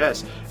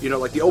VHS,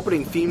 like the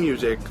opening theme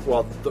music.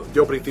 Well, the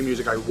opening theme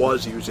music I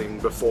was using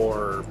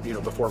before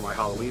my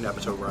Halloween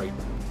episode where I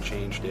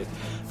changed it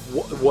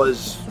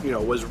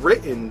was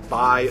written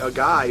by a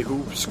guy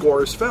who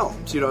scores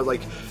films.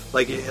 Like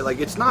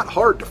it's not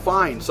hard to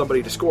find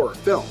somebody to score a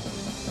film.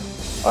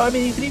 I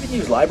mean, you can even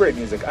use library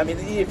music. I mean,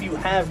 if you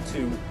have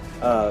to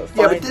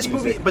find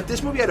music. But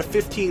this movie had a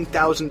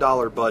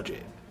 $15,000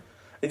 budget.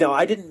 No,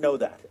 I didn't know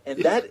that.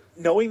 And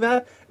knowing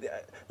that,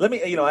 let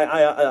me.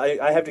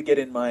 I have to get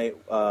in my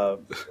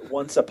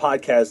once a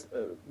podcast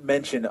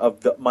mention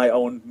of my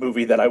own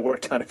movie that I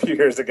worked on a few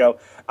years ago.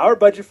 Our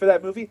budget for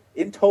that movie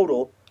in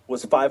total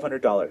was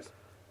 $500.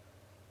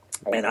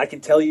 And I can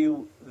tell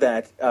you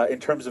that in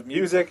terms of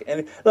music,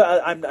 and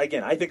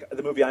I think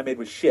the movie I made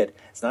was shit.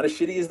 It's not as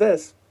shitty as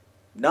this.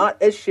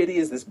 Not as shitty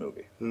as this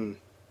movie.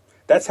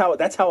 That's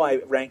how I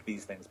rank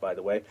these things, by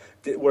the way.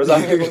 Was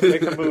I able to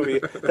make a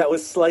movie that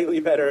was slightly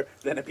better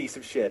than a piece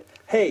of shit?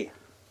 Hey,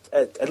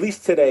 at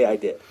least today I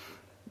did.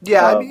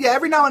 Yeah,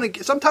 every now and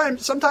again.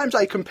 Sometimes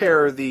I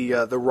compare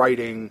the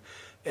writing,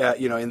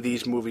 in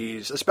these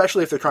movies,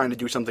 especially if they're trying to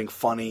do something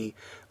funny,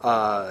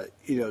 to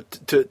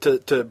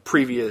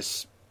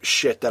previous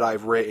shit that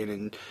I've written,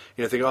 and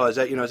think, oh, is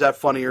that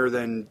funnier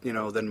than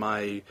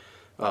my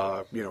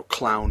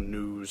clown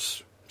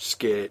news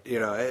skit,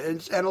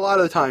 and a lot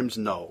of the times,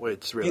 no,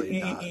 it's really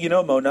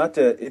not. Mo, not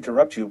to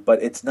interrupt you,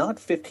 but it's not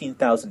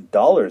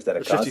 $15,000 that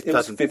it cost. It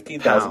was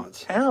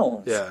 15,000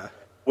 pounds. Yeah.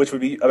 Which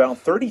would be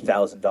around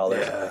 $30,000.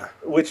 Yeah.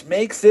 Which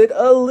makes it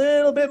a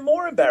little bit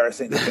more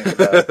embarrassing to think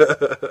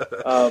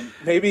about.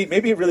 Maybe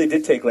it really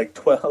did take like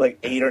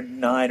 8 or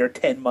 9 or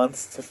 10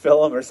 months to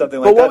film or something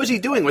like that. But what was he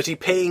doing? Was he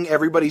paying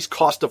everybody's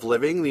cost of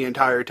living the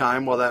entire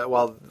time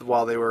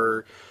while they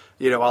were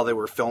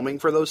filming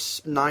for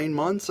those 9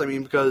 months? I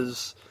mean,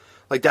 because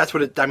that's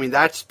what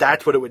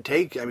it would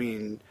take. I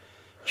mean,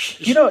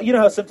 you know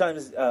how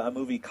sometimes a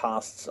movie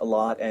costs a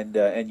lot,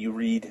 and you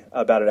read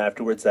about it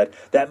afterwards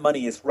that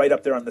money is right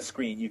up there on the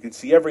screen. You can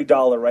see every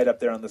dollar right up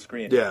there on the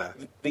screen. Yeah.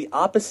 The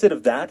opposite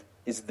of that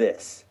is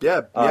this.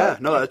 Yeah.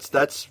 No,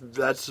 that's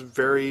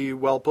very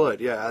well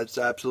put. Yeah, that's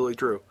absolutely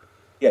true.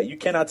 Yeah, you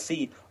cannot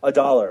see a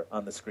dollar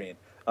on the screen.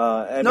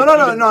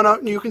 No.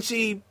 You can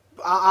see.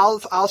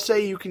 I'll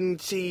say you can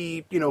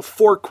see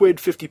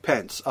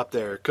 £4.50 up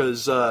there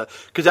because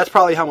that's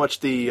probably how much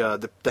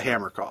the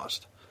hammer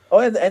cost. Oh,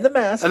 and the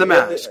mask. And the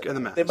mask.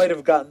 They might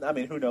have gotten, I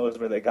mean, who knows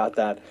where they got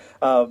that.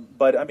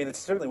 But, I mean, it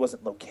certainly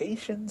wasn't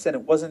locations, and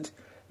it wasn't...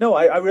 No,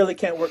 I really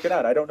can't work it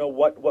out. I don't know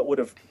what would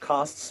have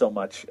cost so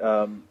much.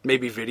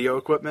 Maybe video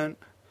equipment?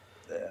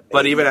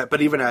 But even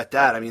at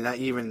that, I mean,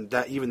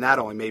 that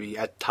only maybe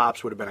at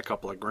tops would have been a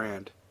couple of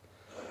grand.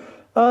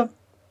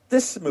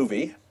 This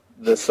movie,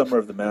 The Summer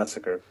of the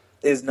Massacre,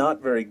 is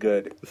not very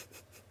good.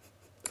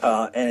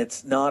 And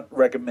it's not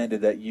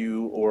recommended that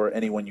you or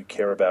anyone you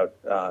care about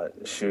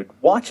should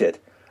watch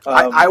it.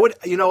 I would,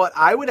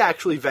 I would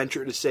actually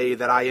venture to say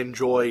that I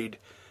enjoyed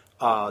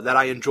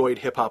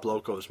Hip Hop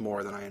Locos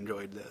more than I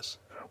enjoyed this.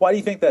 Why do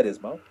you think that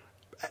is, Mo?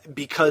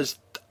 Because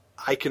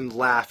I can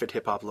laugh at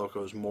Hip Hop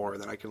Locos more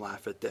than I can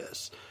laugh at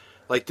this.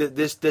 Like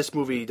this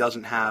movie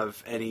doesn't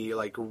have any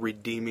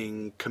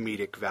redeeming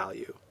comedic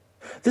value.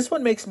 This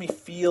one makes me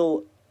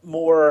feel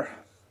more.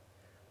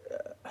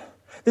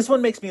 This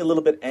one makes me a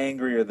little bit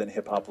angrier than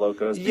Hip Hop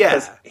Locos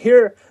because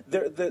here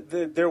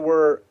there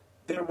were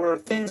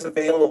things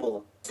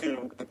available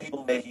to the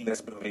people making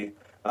this movie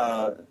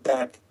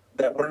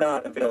that were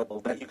not available,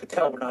 that you could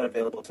tell were not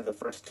available to the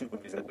first two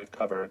movies that we've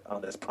covered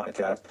on this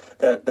podcast.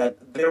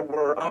 That there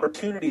were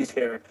opportunities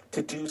here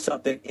to do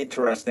something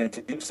interesting,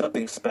 to do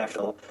something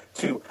special.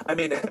 The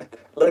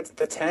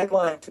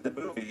tagline to the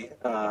movie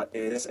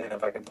is, and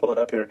if I can pull it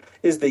up here,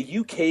 is the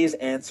UK's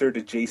answer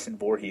to Jason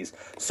Voorhees.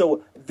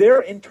 So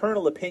their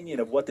internal opinion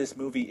of what this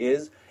movie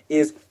is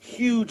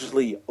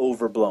hugely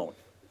overblown,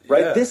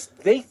 right? Yeah.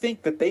 They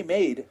think that they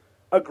made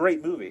a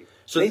great movie.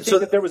 They think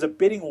that there was a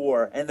bidding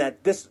war, and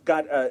that this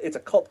got it's a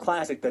cult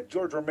classic that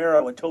George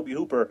Romero and Tobe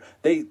Hooper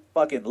they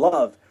fucking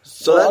love.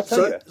 So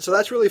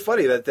that's really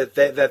funny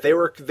that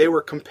they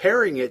were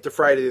comparing it to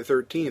Friday the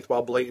 13th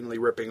while blatantly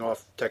ripping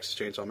off Texas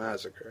Chainsaw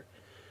Massacre.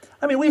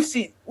 I mean, we've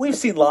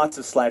seen lots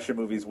of slasher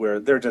movies where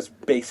they're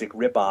just basic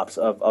rip-offs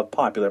of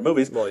popular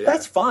movies. Well, yeah.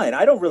 That's fine.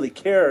 I don't really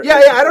care. Yeah,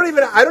 I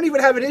don't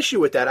even have an issue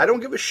with that. I don't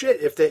give a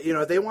shit if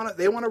they want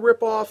to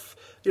rip off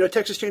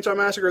Texas Chainsaw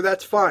Massacre.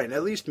 That's fine.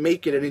 At least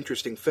make it an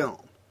interesting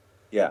film.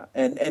 Yeah,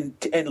 and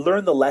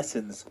learn the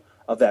lessons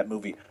of that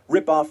movie.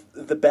 Rip off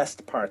the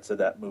best parts of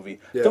that movie.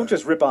 Yeah. Don't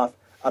just rip off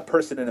a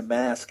person in a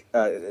mask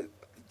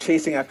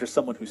chasing after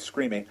someone who's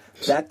screaming.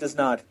 That does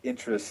not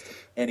interest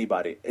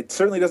anybody. It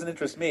certainly doesn't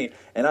interest me,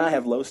 and I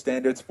have low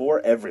standards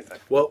for everything.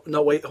 Well,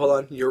 no, wait, hold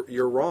on.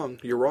 You're wrong.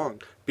 You're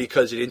wrong.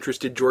 Because it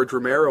interested George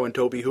Romero and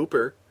Tobe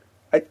Hooper.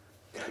 I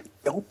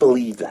don't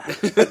believe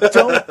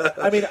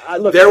that.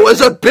 Look. There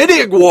was a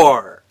bidding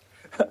war!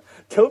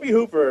 Tobe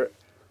Hooper...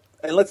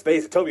 And let's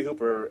face it, Tobe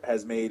Hooper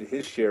has made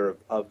his share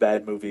of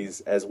bad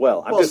movies as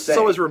well. I'm just saying.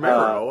 So is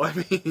Romero.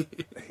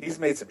 He's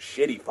made some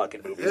shitty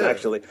fucking movies,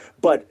 actually.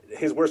 But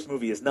his worst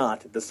movie is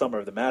not The Summer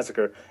of the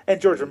Massacre.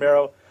 And George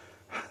Romero,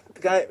 the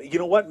guy, you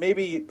know what?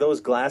 Maybe those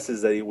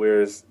glasses that he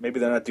wears, maybe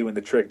they're not doing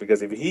the trick.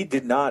 Because if he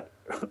did not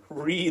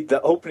read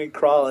the opening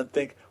crawl and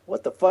think,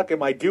 what the fuck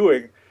am I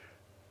doing?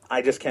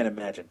 I just can't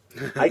imagine.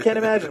 I can't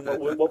imagine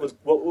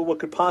what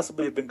could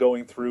possibly have been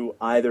going through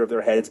either of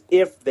their heads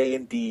if they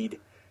indeed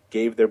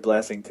gave their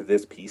blessing to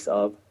this piece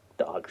of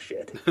dog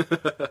shit.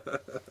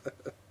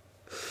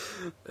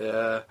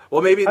 Yeah.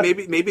 Well, maybe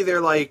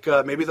they're like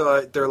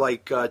they're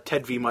like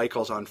Ted V.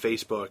 Michaels on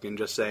Facebook and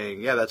just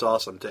saying, yeah, that's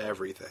awesome to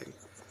everything.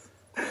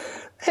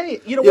 Hey,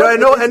 you know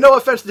what? And no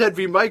offense to Ted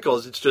V.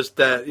 Michaels, it's just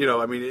that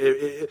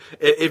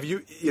if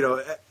you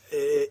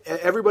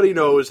everybody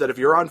knows that if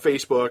you're on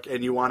Facebook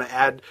and you want to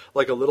add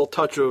like a little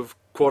touch of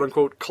quote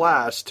unquote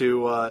class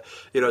to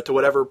to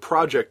whatever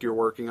project you're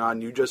working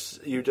on, you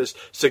just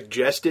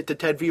suggest it to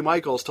Ted V.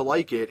 Michaels to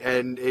like it,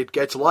 and it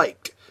gets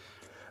liked.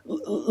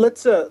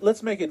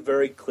 Let's make it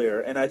very clear,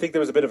 and I think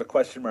there was a bit of a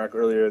question mark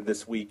earlier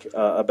this week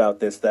about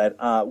this, that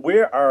we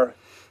are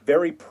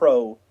very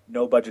pro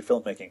no budget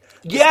filmmaking.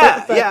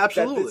 Yeah,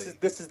 absolutely.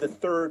 This is the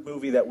third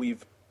movie that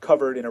we've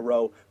covered in a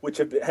row,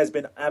 which has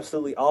been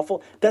absolutely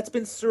awful. That's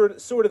been sort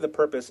of the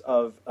purpose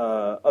of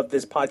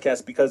this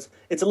podcast, because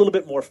it's a little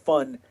bit more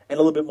fun and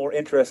a little bit more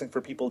interesting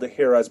for people to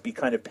hear us be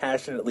kind of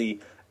passionately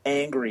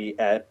angry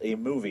at a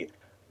movie.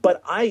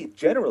 But I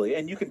generally,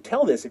 and you can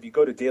tell this if you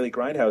go to Daily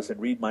Grindhouse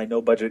and read my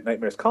No Budget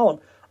Nightmares column,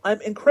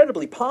 I'm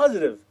incredibly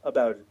positive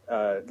about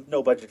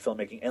no budget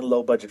filmmaking and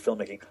low budget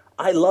filmmaking.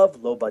 I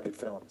love low budget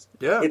films.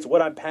 Yeah. It's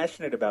what I'm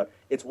passionate about.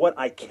 It's what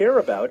I care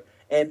about.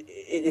 And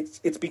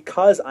it's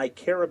because I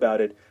care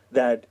about it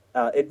that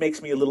it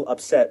makes me a little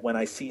upset when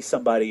I see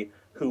somebody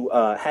who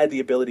had the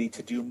ability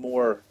to do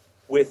more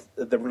with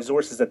the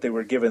resources that they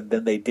were given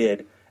than they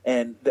did.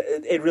 And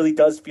it really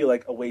does feel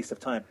like a waste of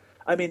time.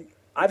 I mean,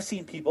 I've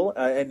seen people,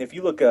 and if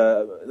you look,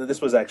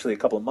 this was actually a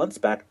couple of months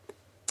back,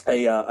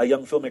 a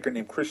young filmmaker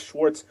named Chris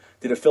Schwartz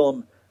did a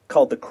film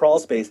called The Crawl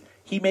Space.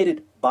 He made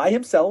it by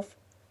himself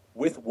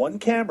with one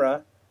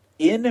camera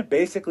in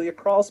basically a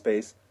crawl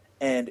space,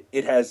 and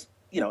it has...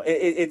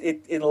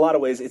 it in a lot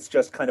of ways, it's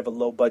just kind of a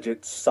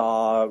low-budget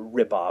Saw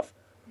ripoff.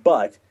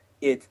 But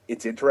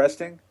it's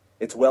interesting.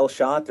 It's well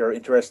shot. There are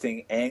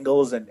interesting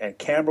angles and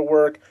camera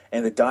work,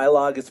 and the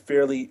dialogue is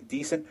fairly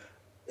decent.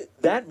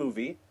 That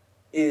movie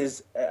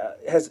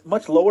has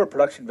much lower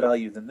production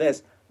value than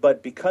this,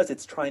 but because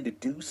it's trying to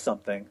do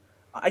something,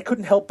 I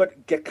couldn't help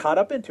but get caught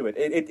up into it.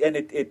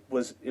 It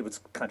was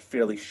kind of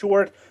fairly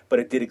short, but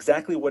it did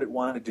exactly what it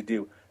wanted to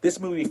do. This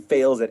movie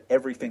fails at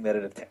everything that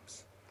it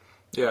attempts.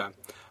 Yeah.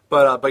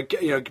 But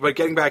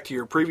getting back to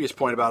your previous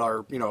point about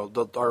our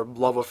our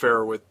love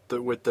affair with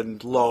the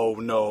low,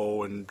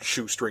 no, and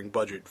shoestring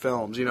budget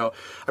films,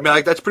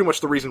 that's pretty much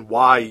the reason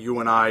why you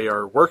and I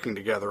are working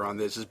together on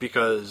this, is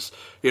because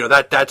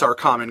that's our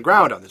common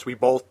ground on this. We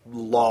both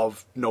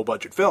love no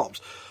budget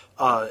films,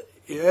 I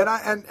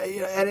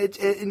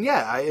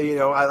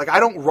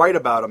don't write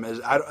about them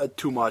as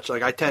too much.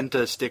 Like, I tend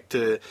to stick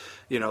to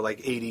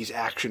 80s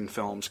action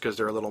films because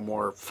they're a little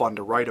more fun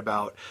to write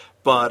about,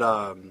 but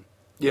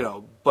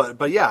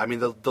yeah, I mean,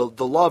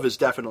 the love is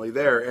definitely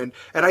there, and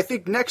I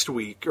think next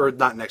week, or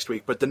not next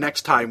week, but the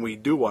next time we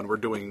do one, we're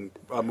doing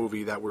a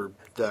movie that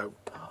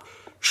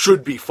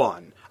should be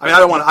fun. I mean, I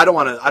don't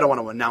want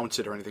to announce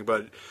it or anything,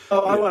 but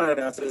I want to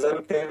announce it. Is that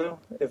okay though?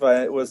 If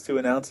I was to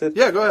announce it,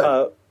 yeah, go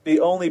ahead.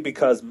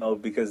 Because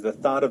the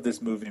thought of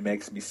this movie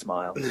makes me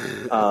smile,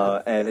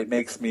 and it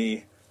makes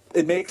the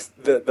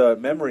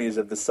memories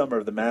of the Summer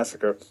of the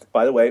Massacre.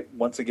 By the way,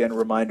 once again, a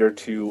reminder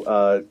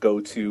to go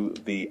to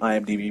the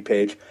IMDb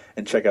page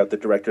and check out the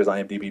director's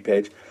IMDb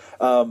page.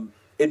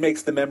 It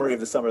makes the memory of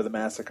the Summer of the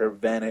Massacre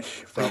vanish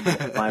from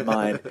my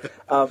mind.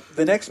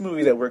 The next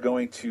movie that we're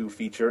going to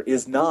feature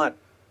is not...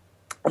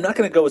 I'm not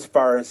going to go as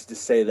far as to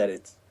say that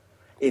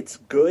it's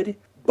good,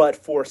 but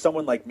for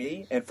someone like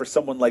me and for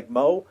someone like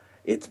Mo,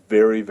 it's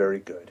very, very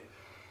good.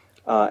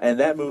 And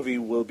that movie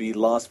will be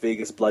Las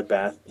Vegas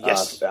Bloodbath.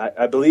 Yes.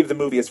 I believe the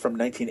movie is from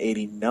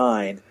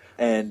 1989,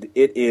 and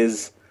it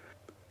is...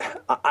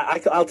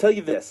 I'll tell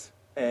you this.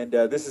 And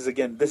this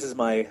is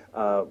my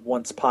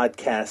once a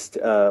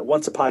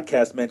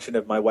podcast mention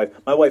of my wife.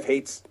 My wife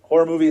hates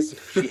horror movies.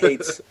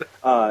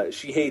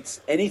 She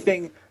hates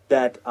anything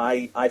that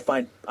I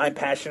find I'm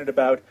passionate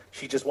about.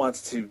 She just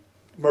wants to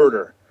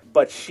murder.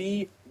 But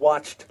she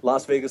watched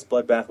Las Vegas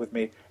Bloodbath with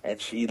me,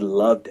 and she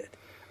loved it.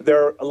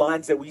 There are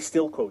lines that we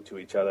still quote to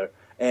each other,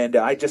 and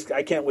I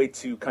can't wait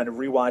to kind of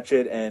rewatch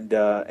it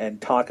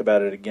and talk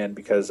about it again,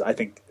 because I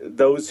think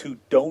those who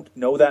don't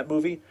know that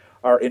movie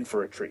are in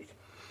for a treat.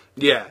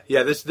 Yeah.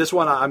 This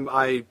one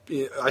I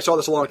saw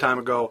this a long time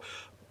ago,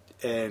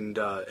 and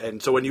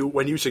so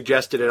when you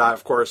suggested it,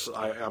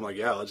 I'm like,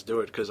 yeah, let's do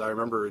it, because I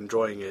remember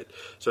enjoying it.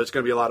 So it's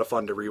going to be a lot of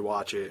fun to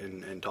rewatch it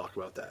and talk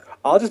about that.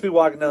 I'll just be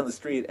walking down the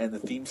street, and the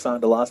theme song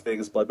to Las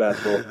Vegas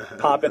Bloodbath will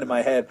pop into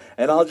my head,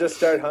 and I'll just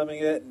start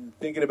humming it and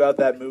thinking about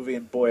that movie,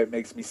 and boy, it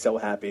makes me so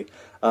happy.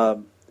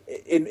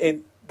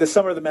 In the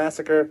Summer of the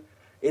Massacre,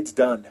 it's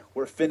done.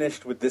 We're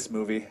finished with this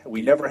movie.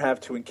 We never have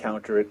to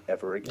encounter it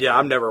ever again. Yeah,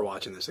 I'm never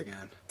watching this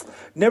again.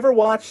 Never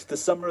watch The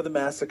Summer of the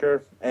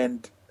Massacre,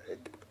 and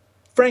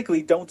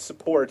frankly, don't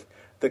support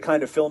the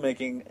kind of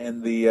filmmaking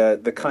and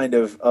the kind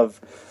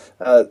of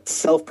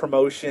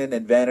self-promotion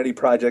and vanity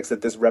projects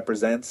that this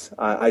represents.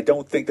 I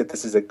don't think that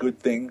this is a good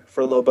thing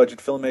for low-budget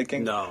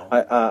filmmaking. No.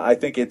 I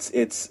think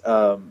it's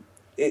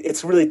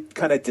really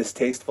kind of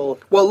distasteful.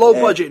 Well,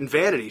 low-budget and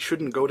vanity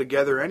shouldn't go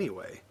together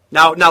anyway.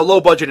 Now,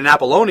 low-budget and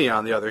Apollonia,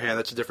 on the other hand,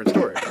 that's a different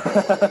story.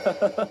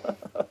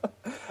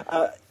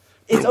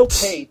 It's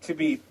okay to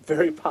be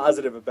very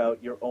positive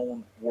about your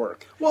own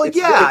work. Well,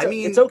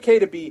 it's okay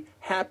to be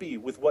happy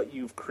with what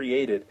you've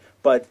created,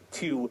 but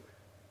to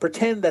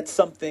pretend that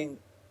something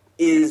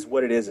is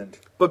what it isn't.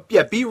 But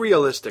yeah, be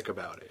realistic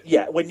about it.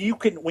 Yeah, when you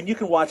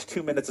can watch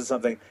 2 minutes of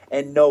something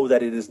and know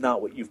that it is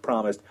not what you've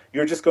promised,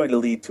 you're just going to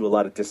lead to a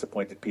lot of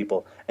disappointed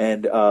people.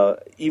 And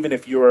even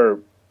if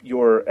your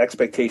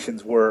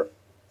expectations were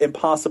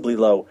impossibly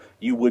low,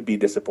 you would be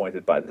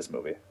disappointed by this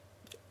movie.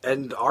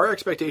 And our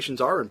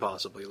expectations are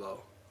impossibly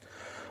low.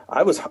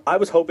 I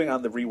was hoping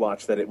on the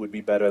rewatch that it would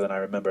be better than I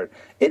remembered.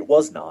 It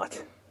was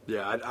not.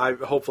 Yeah, I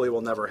hopefully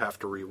will never have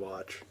to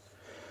rewatch.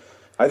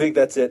 I think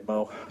that's it,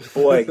 Mo.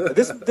 Boy,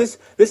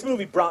 this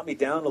movie brought me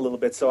down a little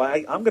bit, so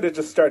I'm going to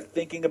just start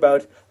thinking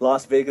about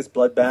Las Vegas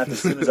Bloodbath as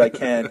soon as I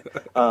can,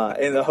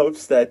 in the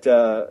hopes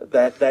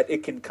that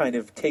it can kind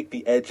of take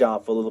the edge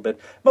off a little bit.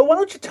 But why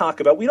don't you talk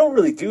about? We don't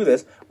really do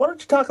this. Why don't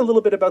you talk a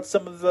little bit about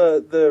some of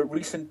the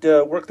recent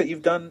work that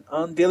you've done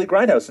on Daily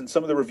Grindhouse and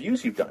some of the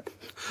reviews you've done?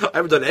 I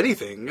haven't done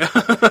anything.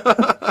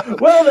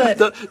 Well then,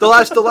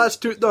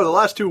 the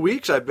last 2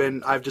 weeks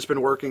I've just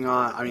been working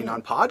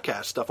on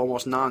podcast stuff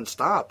almost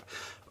nonstop.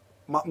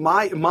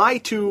 My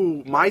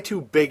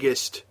two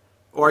biggest,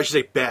 or I should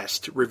say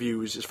best,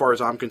 reviews as far as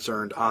I'm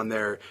concerned on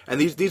there,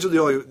 and these are the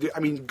only. I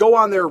mean, go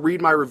on there,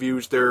 read my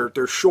reviews. They're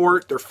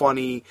short, they're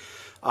funny.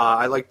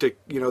 I like to,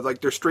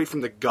 they're straight from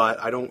the gut.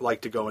 I don't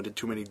like to go into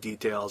too many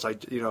details.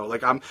 Much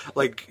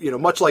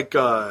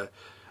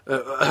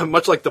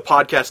like the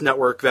podcast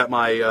network that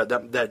my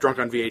that Drunk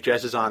on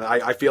VHS is on,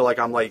 I feel like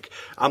I'm like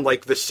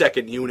the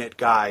second unit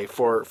guy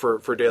for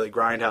Daily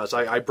Grindhouse.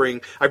 I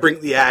bring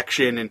the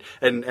action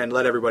and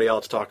let everybody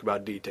else talk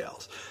about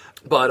details.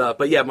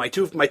 But yeah, my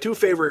two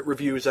favorite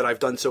reviews that I've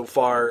done so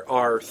far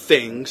are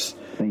Things.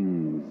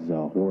 Things,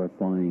 a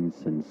horrifying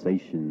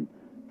sensation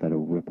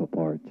that'll rip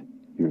apart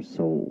your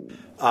soul.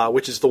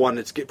 Which is the one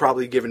that's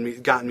probably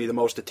gotten me the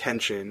most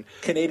attention.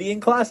 Canadian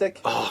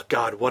classic. Oh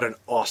God, what an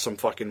awesome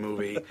fucking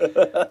movie!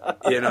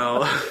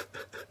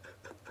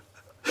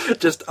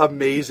 Just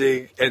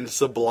amazing and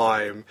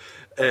sublime,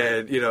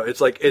 and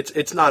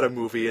it's not a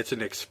movie; it's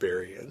an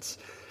experience.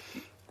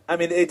 I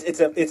mean,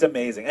 it's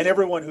amazing, and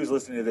everyone who's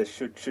listening to this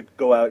should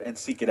go out and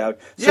seek it out.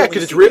 Yeah,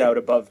 because it's really out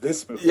above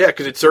this movie. Yeah,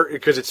 because it's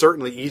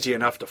certainly easy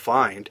enough to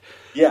find.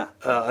 Yeah.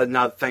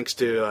 Now, thanks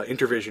to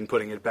Intervision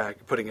putting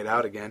it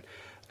out again,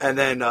 and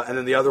then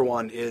the other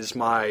one is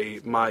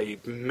my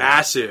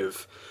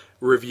massive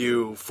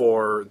review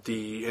for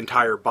the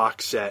entire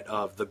box set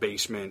of The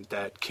Basement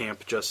that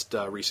Camp just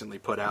recently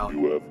put out.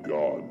 You have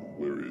gone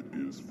where it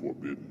is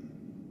forbidden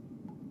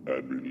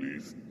and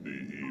released the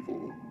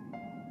evil.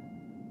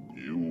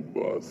 You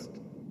must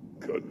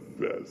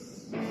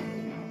confess.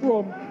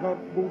 From Camp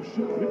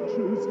Motion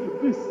Pictures,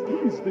 this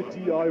is the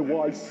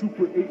DIY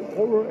Super 8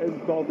 horror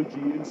anthology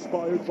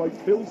inspired by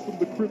Tales from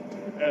the Crypt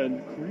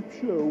and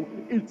Creepshow.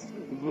 It's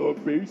The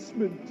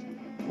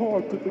Basement,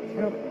 part of the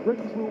Camp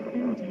Retro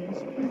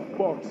 80s Big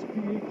Box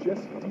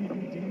VHS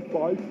DVD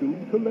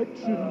 5-film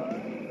collection.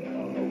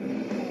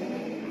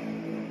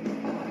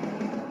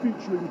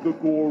 Featuring the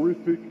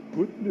gorific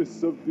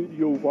goodness of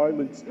video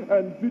violence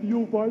and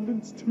video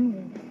violence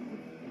 2.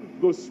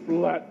 The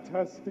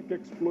splat-tastic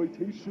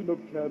exploitation of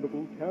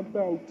Cannibal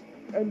Campout,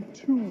 and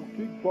 2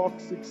 big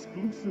box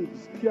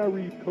exclusives,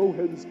 Gary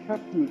Cohen's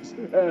Captives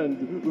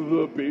and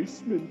The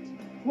Basement,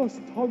 plus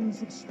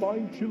tons of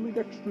spine-chilling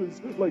extras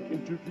like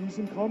interviews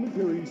and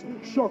commentaries,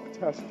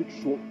 shock-tastic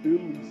short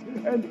films,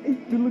 and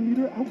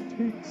 8mm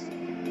outtakes.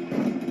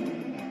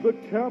 the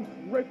Camp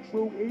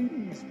Retro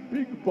 80s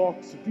Big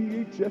Box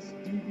VHS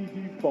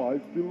DVD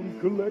 5-film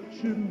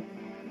collection.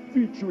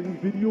 Featuring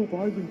Video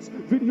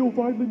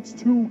Violence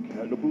 2,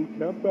 Cannibal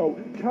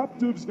Campout,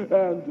 Captives, and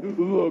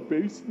The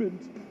Basement.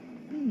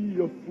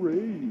 Be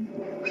afraid.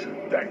 You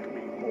should thank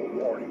me for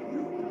warning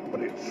you,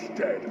 but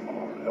instead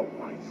I'll help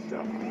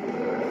myself.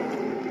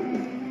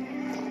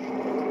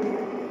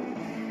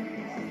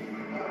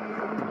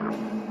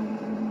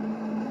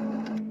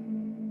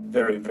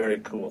 Very, very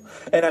cool.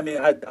 And I mean,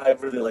 I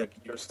really like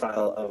your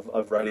style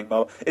of writing,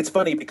 Mo. It's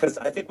funny because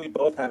I think we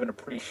both have an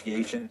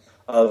appreciation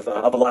of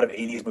a lot of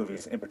 80s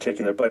movies in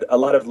particular, but a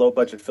lot of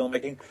low-budget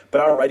filmmaking,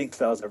 but our writing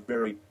styles are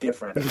very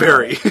different.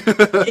 Very.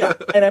 Yeah,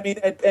 and I mean,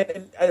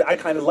 and I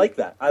kind of like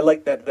that. I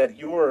like that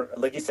your,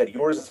 like you said,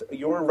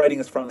 your writing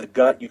is from the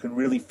gut. You can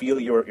really feel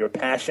your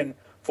passion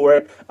for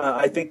it.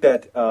 I think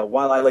that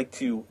while I like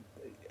to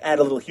add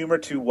a little humor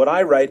to what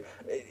I write,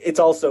 it's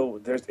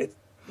also,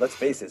 let's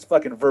face it, it's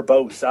fucking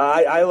verbose.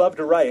 I love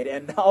to write,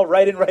 and I'll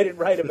write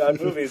about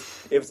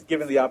movies if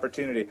given the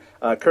opportunity.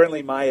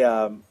 Currently,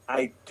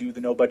 I do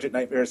the No Budget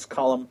Nightmares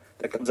column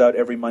that comes out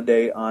every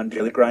Monday on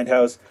Daily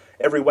Grindhouse.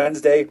 Every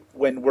Wednesday,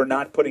 when we're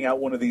not putting out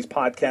one of these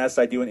podcasts,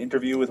 I do an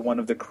interview with one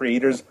of the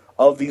creators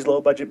of these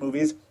low-budget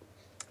movies.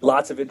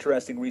 Lots of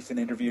interesting recent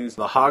interviews.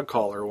 The Hog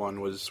Collar one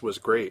was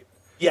great.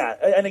 Yeah,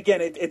 and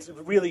again, it's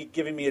really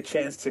giving me a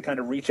chance to kind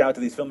of reach out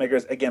to these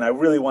filmmakers. Again, I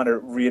really want to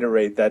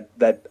reiterate that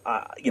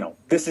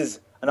this is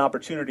an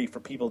opportunity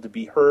for people to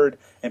be heard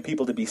and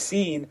people to be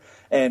seen,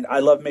 and I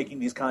love making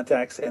these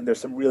contacts, and there's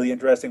some really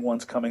interesting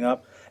ones coming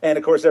up. And,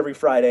 of course, every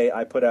Friday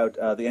I put out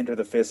the Enter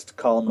the Fist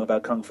column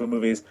about Kung Fu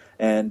movies,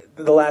 and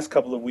the last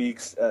couple of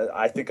weeks,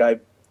 I think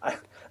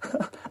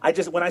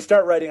when I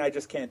start writing, I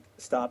just can't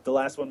stop. The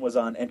last one was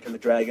on Enter the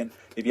Dragon.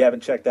 If you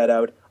haven't checked that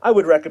out, I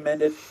would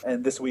recommend it.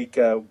 And this week,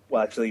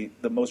 actually,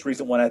 the most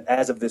recent one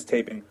as of this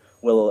taping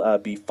will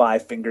be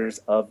Five Fingers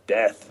of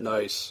Death.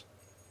 Nice.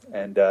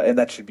 And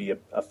that should be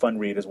a fun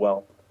read as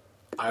well.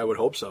 I would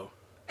hope so.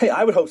 Hey,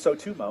 I would hope so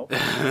too, Mo.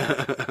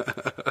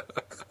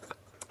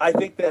 I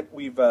think that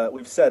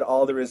we've said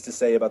all there is to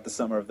say about the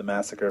Summer of the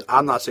Massacre.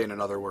 I'm not saying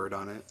another word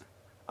on it.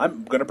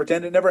 I'm going to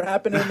pretend it never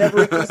happened and it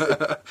never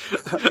existed.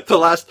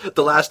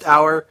 The last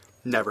hour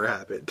never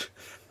happened.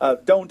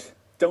 Don't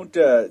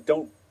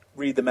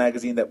read the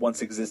magazine that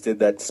once existed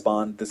that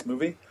spawned this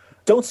movie.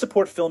 Don't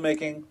support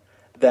filmmaking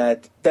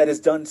that is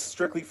done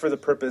strictly for the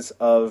purpose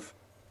of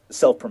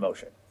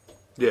self-promotion.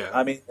 Yeah.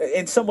 I mean,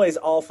 in some ways,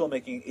 all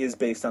filmmaking is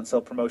based on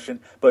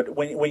self-promotion, but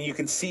when you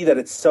can see that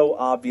it's so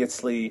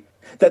obviously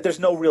that there's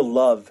no real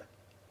love.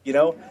 You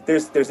know,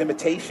 there's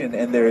imitation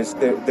and there's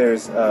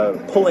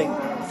pulling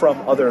from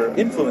other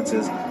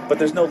influences, but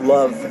there's no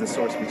love for the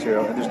source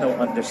material and there's no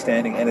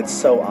understanding, and it's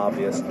so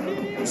obvious.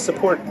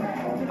 Support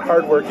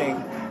hardworking,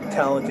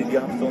 talented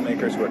young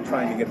filmmakers who are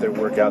trying to get their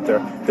work out there.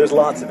 There's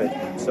lots of it,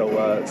 so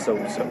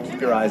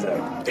keep your eyes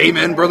out.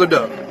 Amen, Brother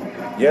Doug.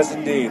 Yes,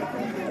 indeed.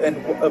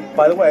 And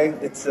by the way,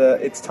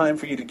 it's time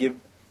for you to give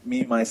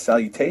me my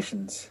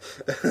salutations.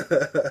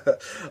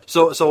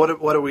 So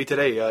what are we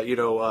today?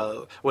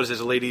 What is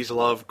this? Ladies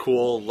love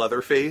cool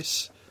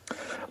Leatherface.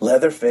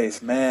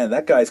 Leatherface, man,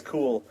 that guy's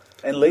cool,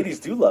 and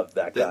ladies do love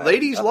that guy.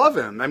 Ladies love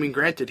him. I mean,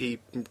 granted, he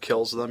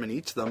kills them and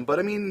eats them, but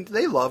I mean,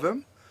 they love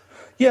him.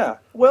 Yeah.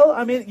 Well,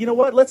 I mean, you know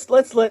what? Let's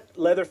let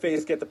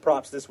Leatherface get the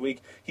props this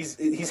week.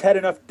 He's had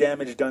enough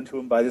damage done to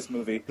him by this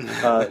movie.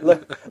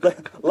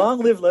 Long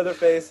live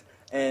Leatherface,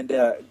 and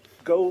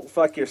go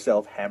fuck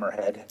yourself,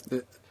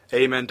 Hammerhead.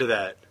 Amen to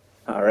that.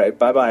 All right.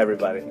 Bye-bye,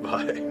 everybody.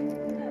 Bye.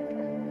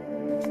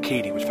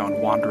 Katie was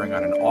found wandering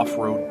on an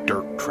off-road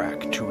dirt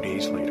track 2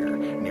 days later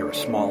near a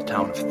small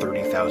town of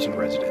 30,000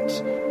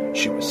 residents.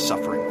 She was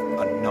suffering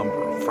a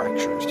number of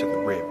fractures to the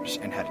ribs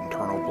and had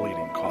internal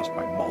bleeding caused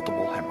by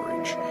multiple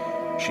hemorrhage.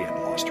 She had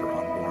lost her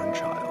unborn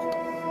child.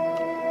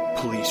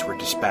 Police were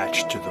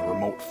dispatched to the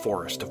remote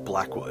forest of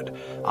Blackwood.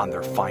 On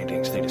their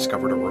findings, they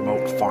discovered a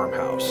remote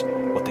farmhouse.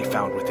 What they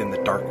found within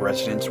the dark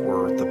residence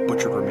were the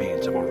butchered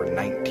remains of over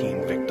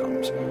 19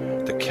 victims.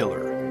 The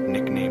killer,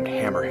 nicknamed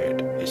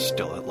Hammerhead, is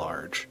still at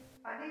large.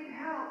 I need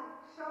help.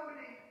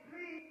 Somebody,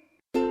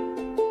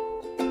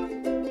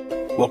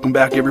 please. Welcome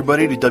back,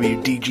 everybody, to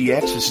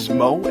WDGX. This is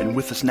Mo, and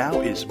with us now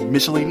is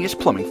Miscellaneous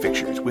Plumbing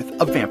Fixtures with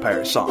A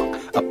Vampire Song,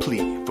 a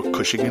plea for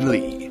Cushing and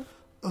Lee.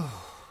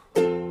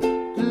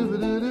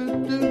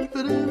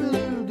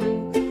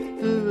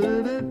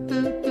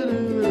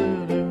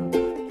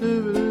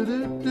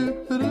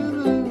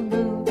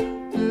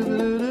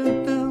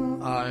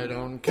 I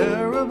don't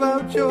care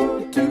about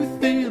your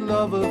toothy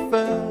love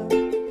affair.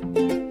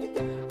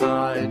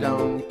 I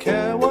don't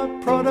care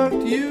what product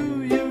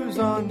you use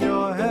on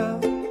your hair.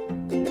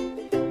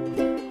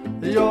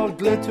 You're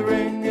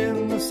glittering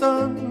in the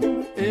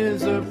sun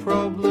is a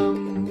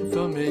problem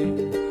for me.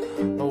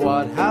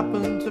 What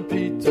happened to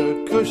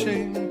Peter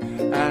Cushing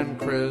and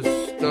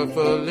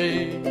Christopher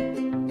Lee?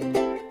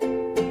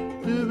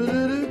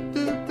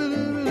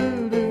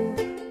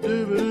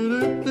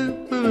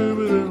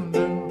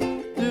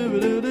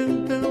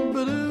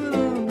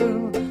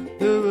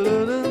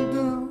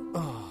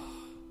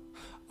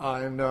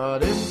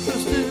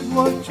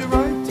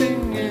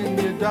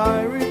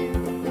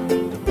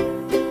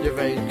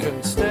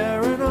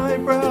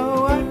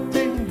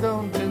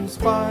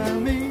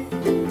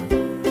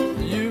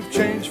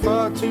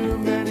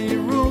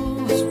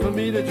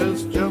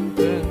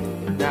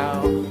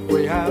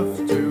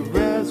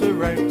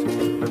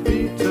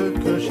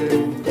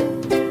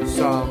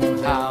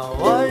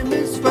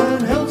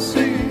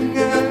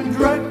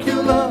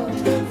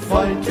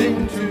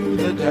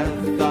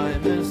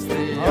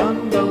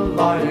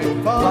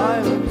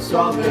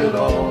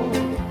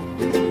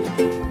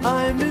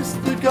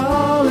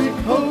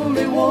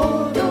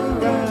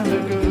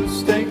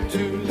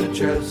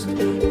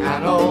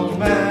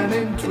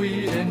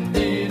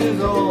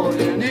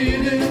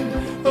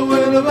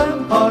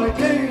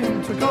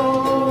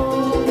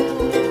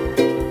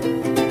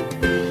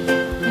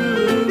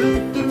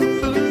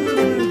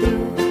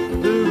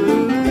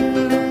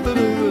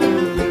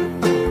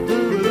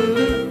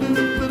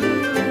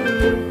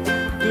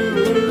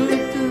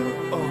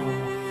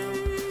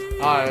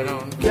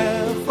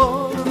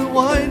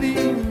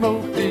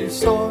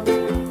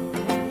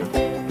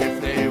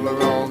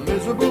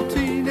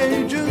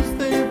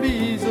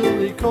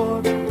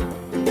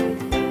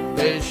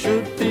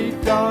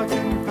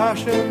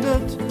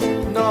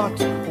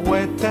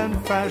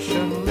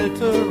 fashion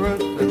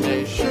literate, and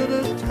they should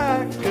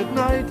attack at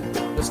night.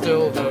 They're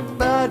still the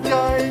bad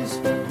guys,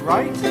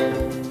 right?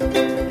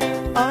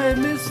 I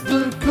miss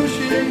the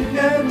Cushing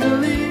and the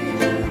Lee,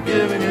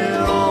 giving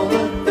it all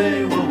that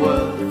they were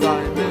worth.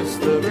 I miss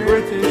the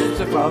British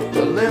about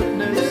the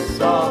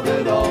litness of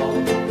it all.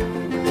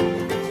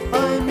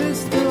 I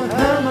miss the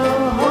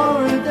Hammer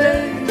horror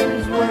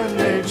days when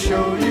they'd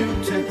show you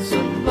tits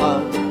and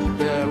blood.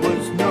 There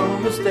was no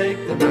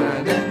mistake, the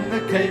man in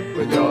the cape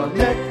with your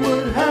neck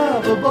would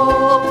have a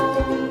ball.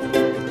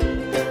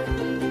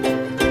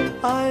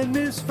 I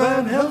miss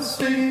Van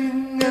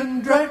Helsing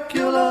and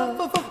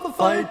Dracula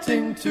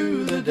fighting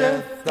to the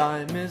death.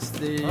 I miss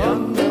the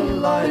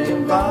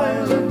underlying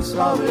violence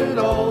of it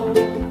all.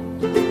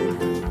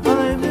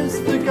 I miss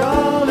the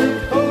garlic,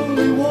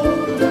 holy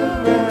water,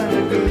 and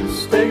a good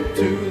steak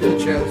to the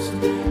chest.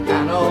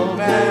 An old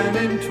man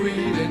in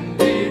tweed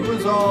indeed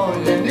was all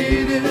you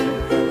needed.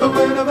 But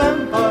when a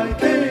vampire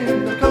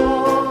came to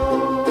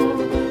call,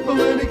 but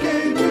when he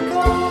came to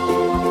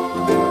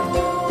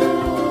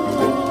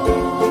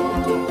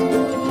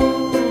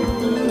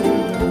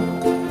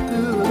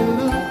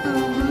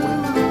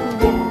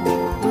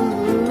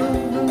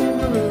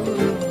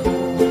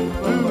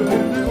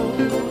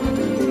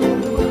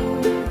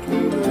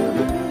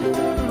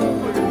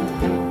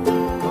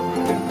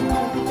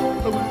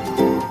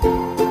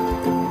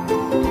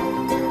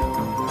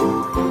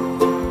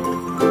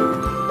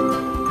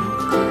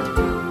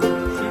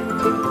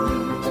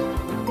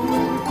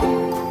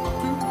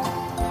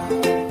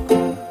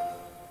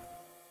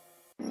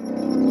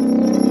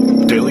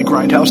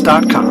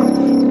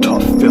DailyGrindhouse.com.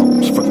 Tough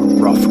films for the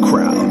rough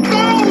crowd.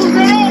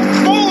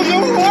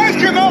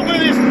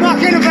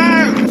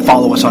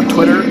 Follow us on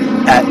Twitter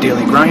at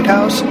Daily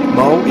Grindhouse.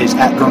 Mo is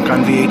at Drunk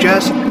on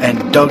VHS,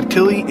 and Doug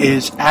Tilley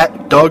is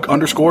at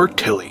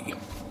Doug_Tilley.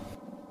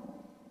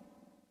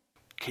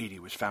 Katie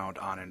was found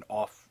on an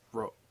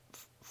off-road...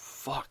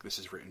 Fuck, this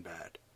is written bad.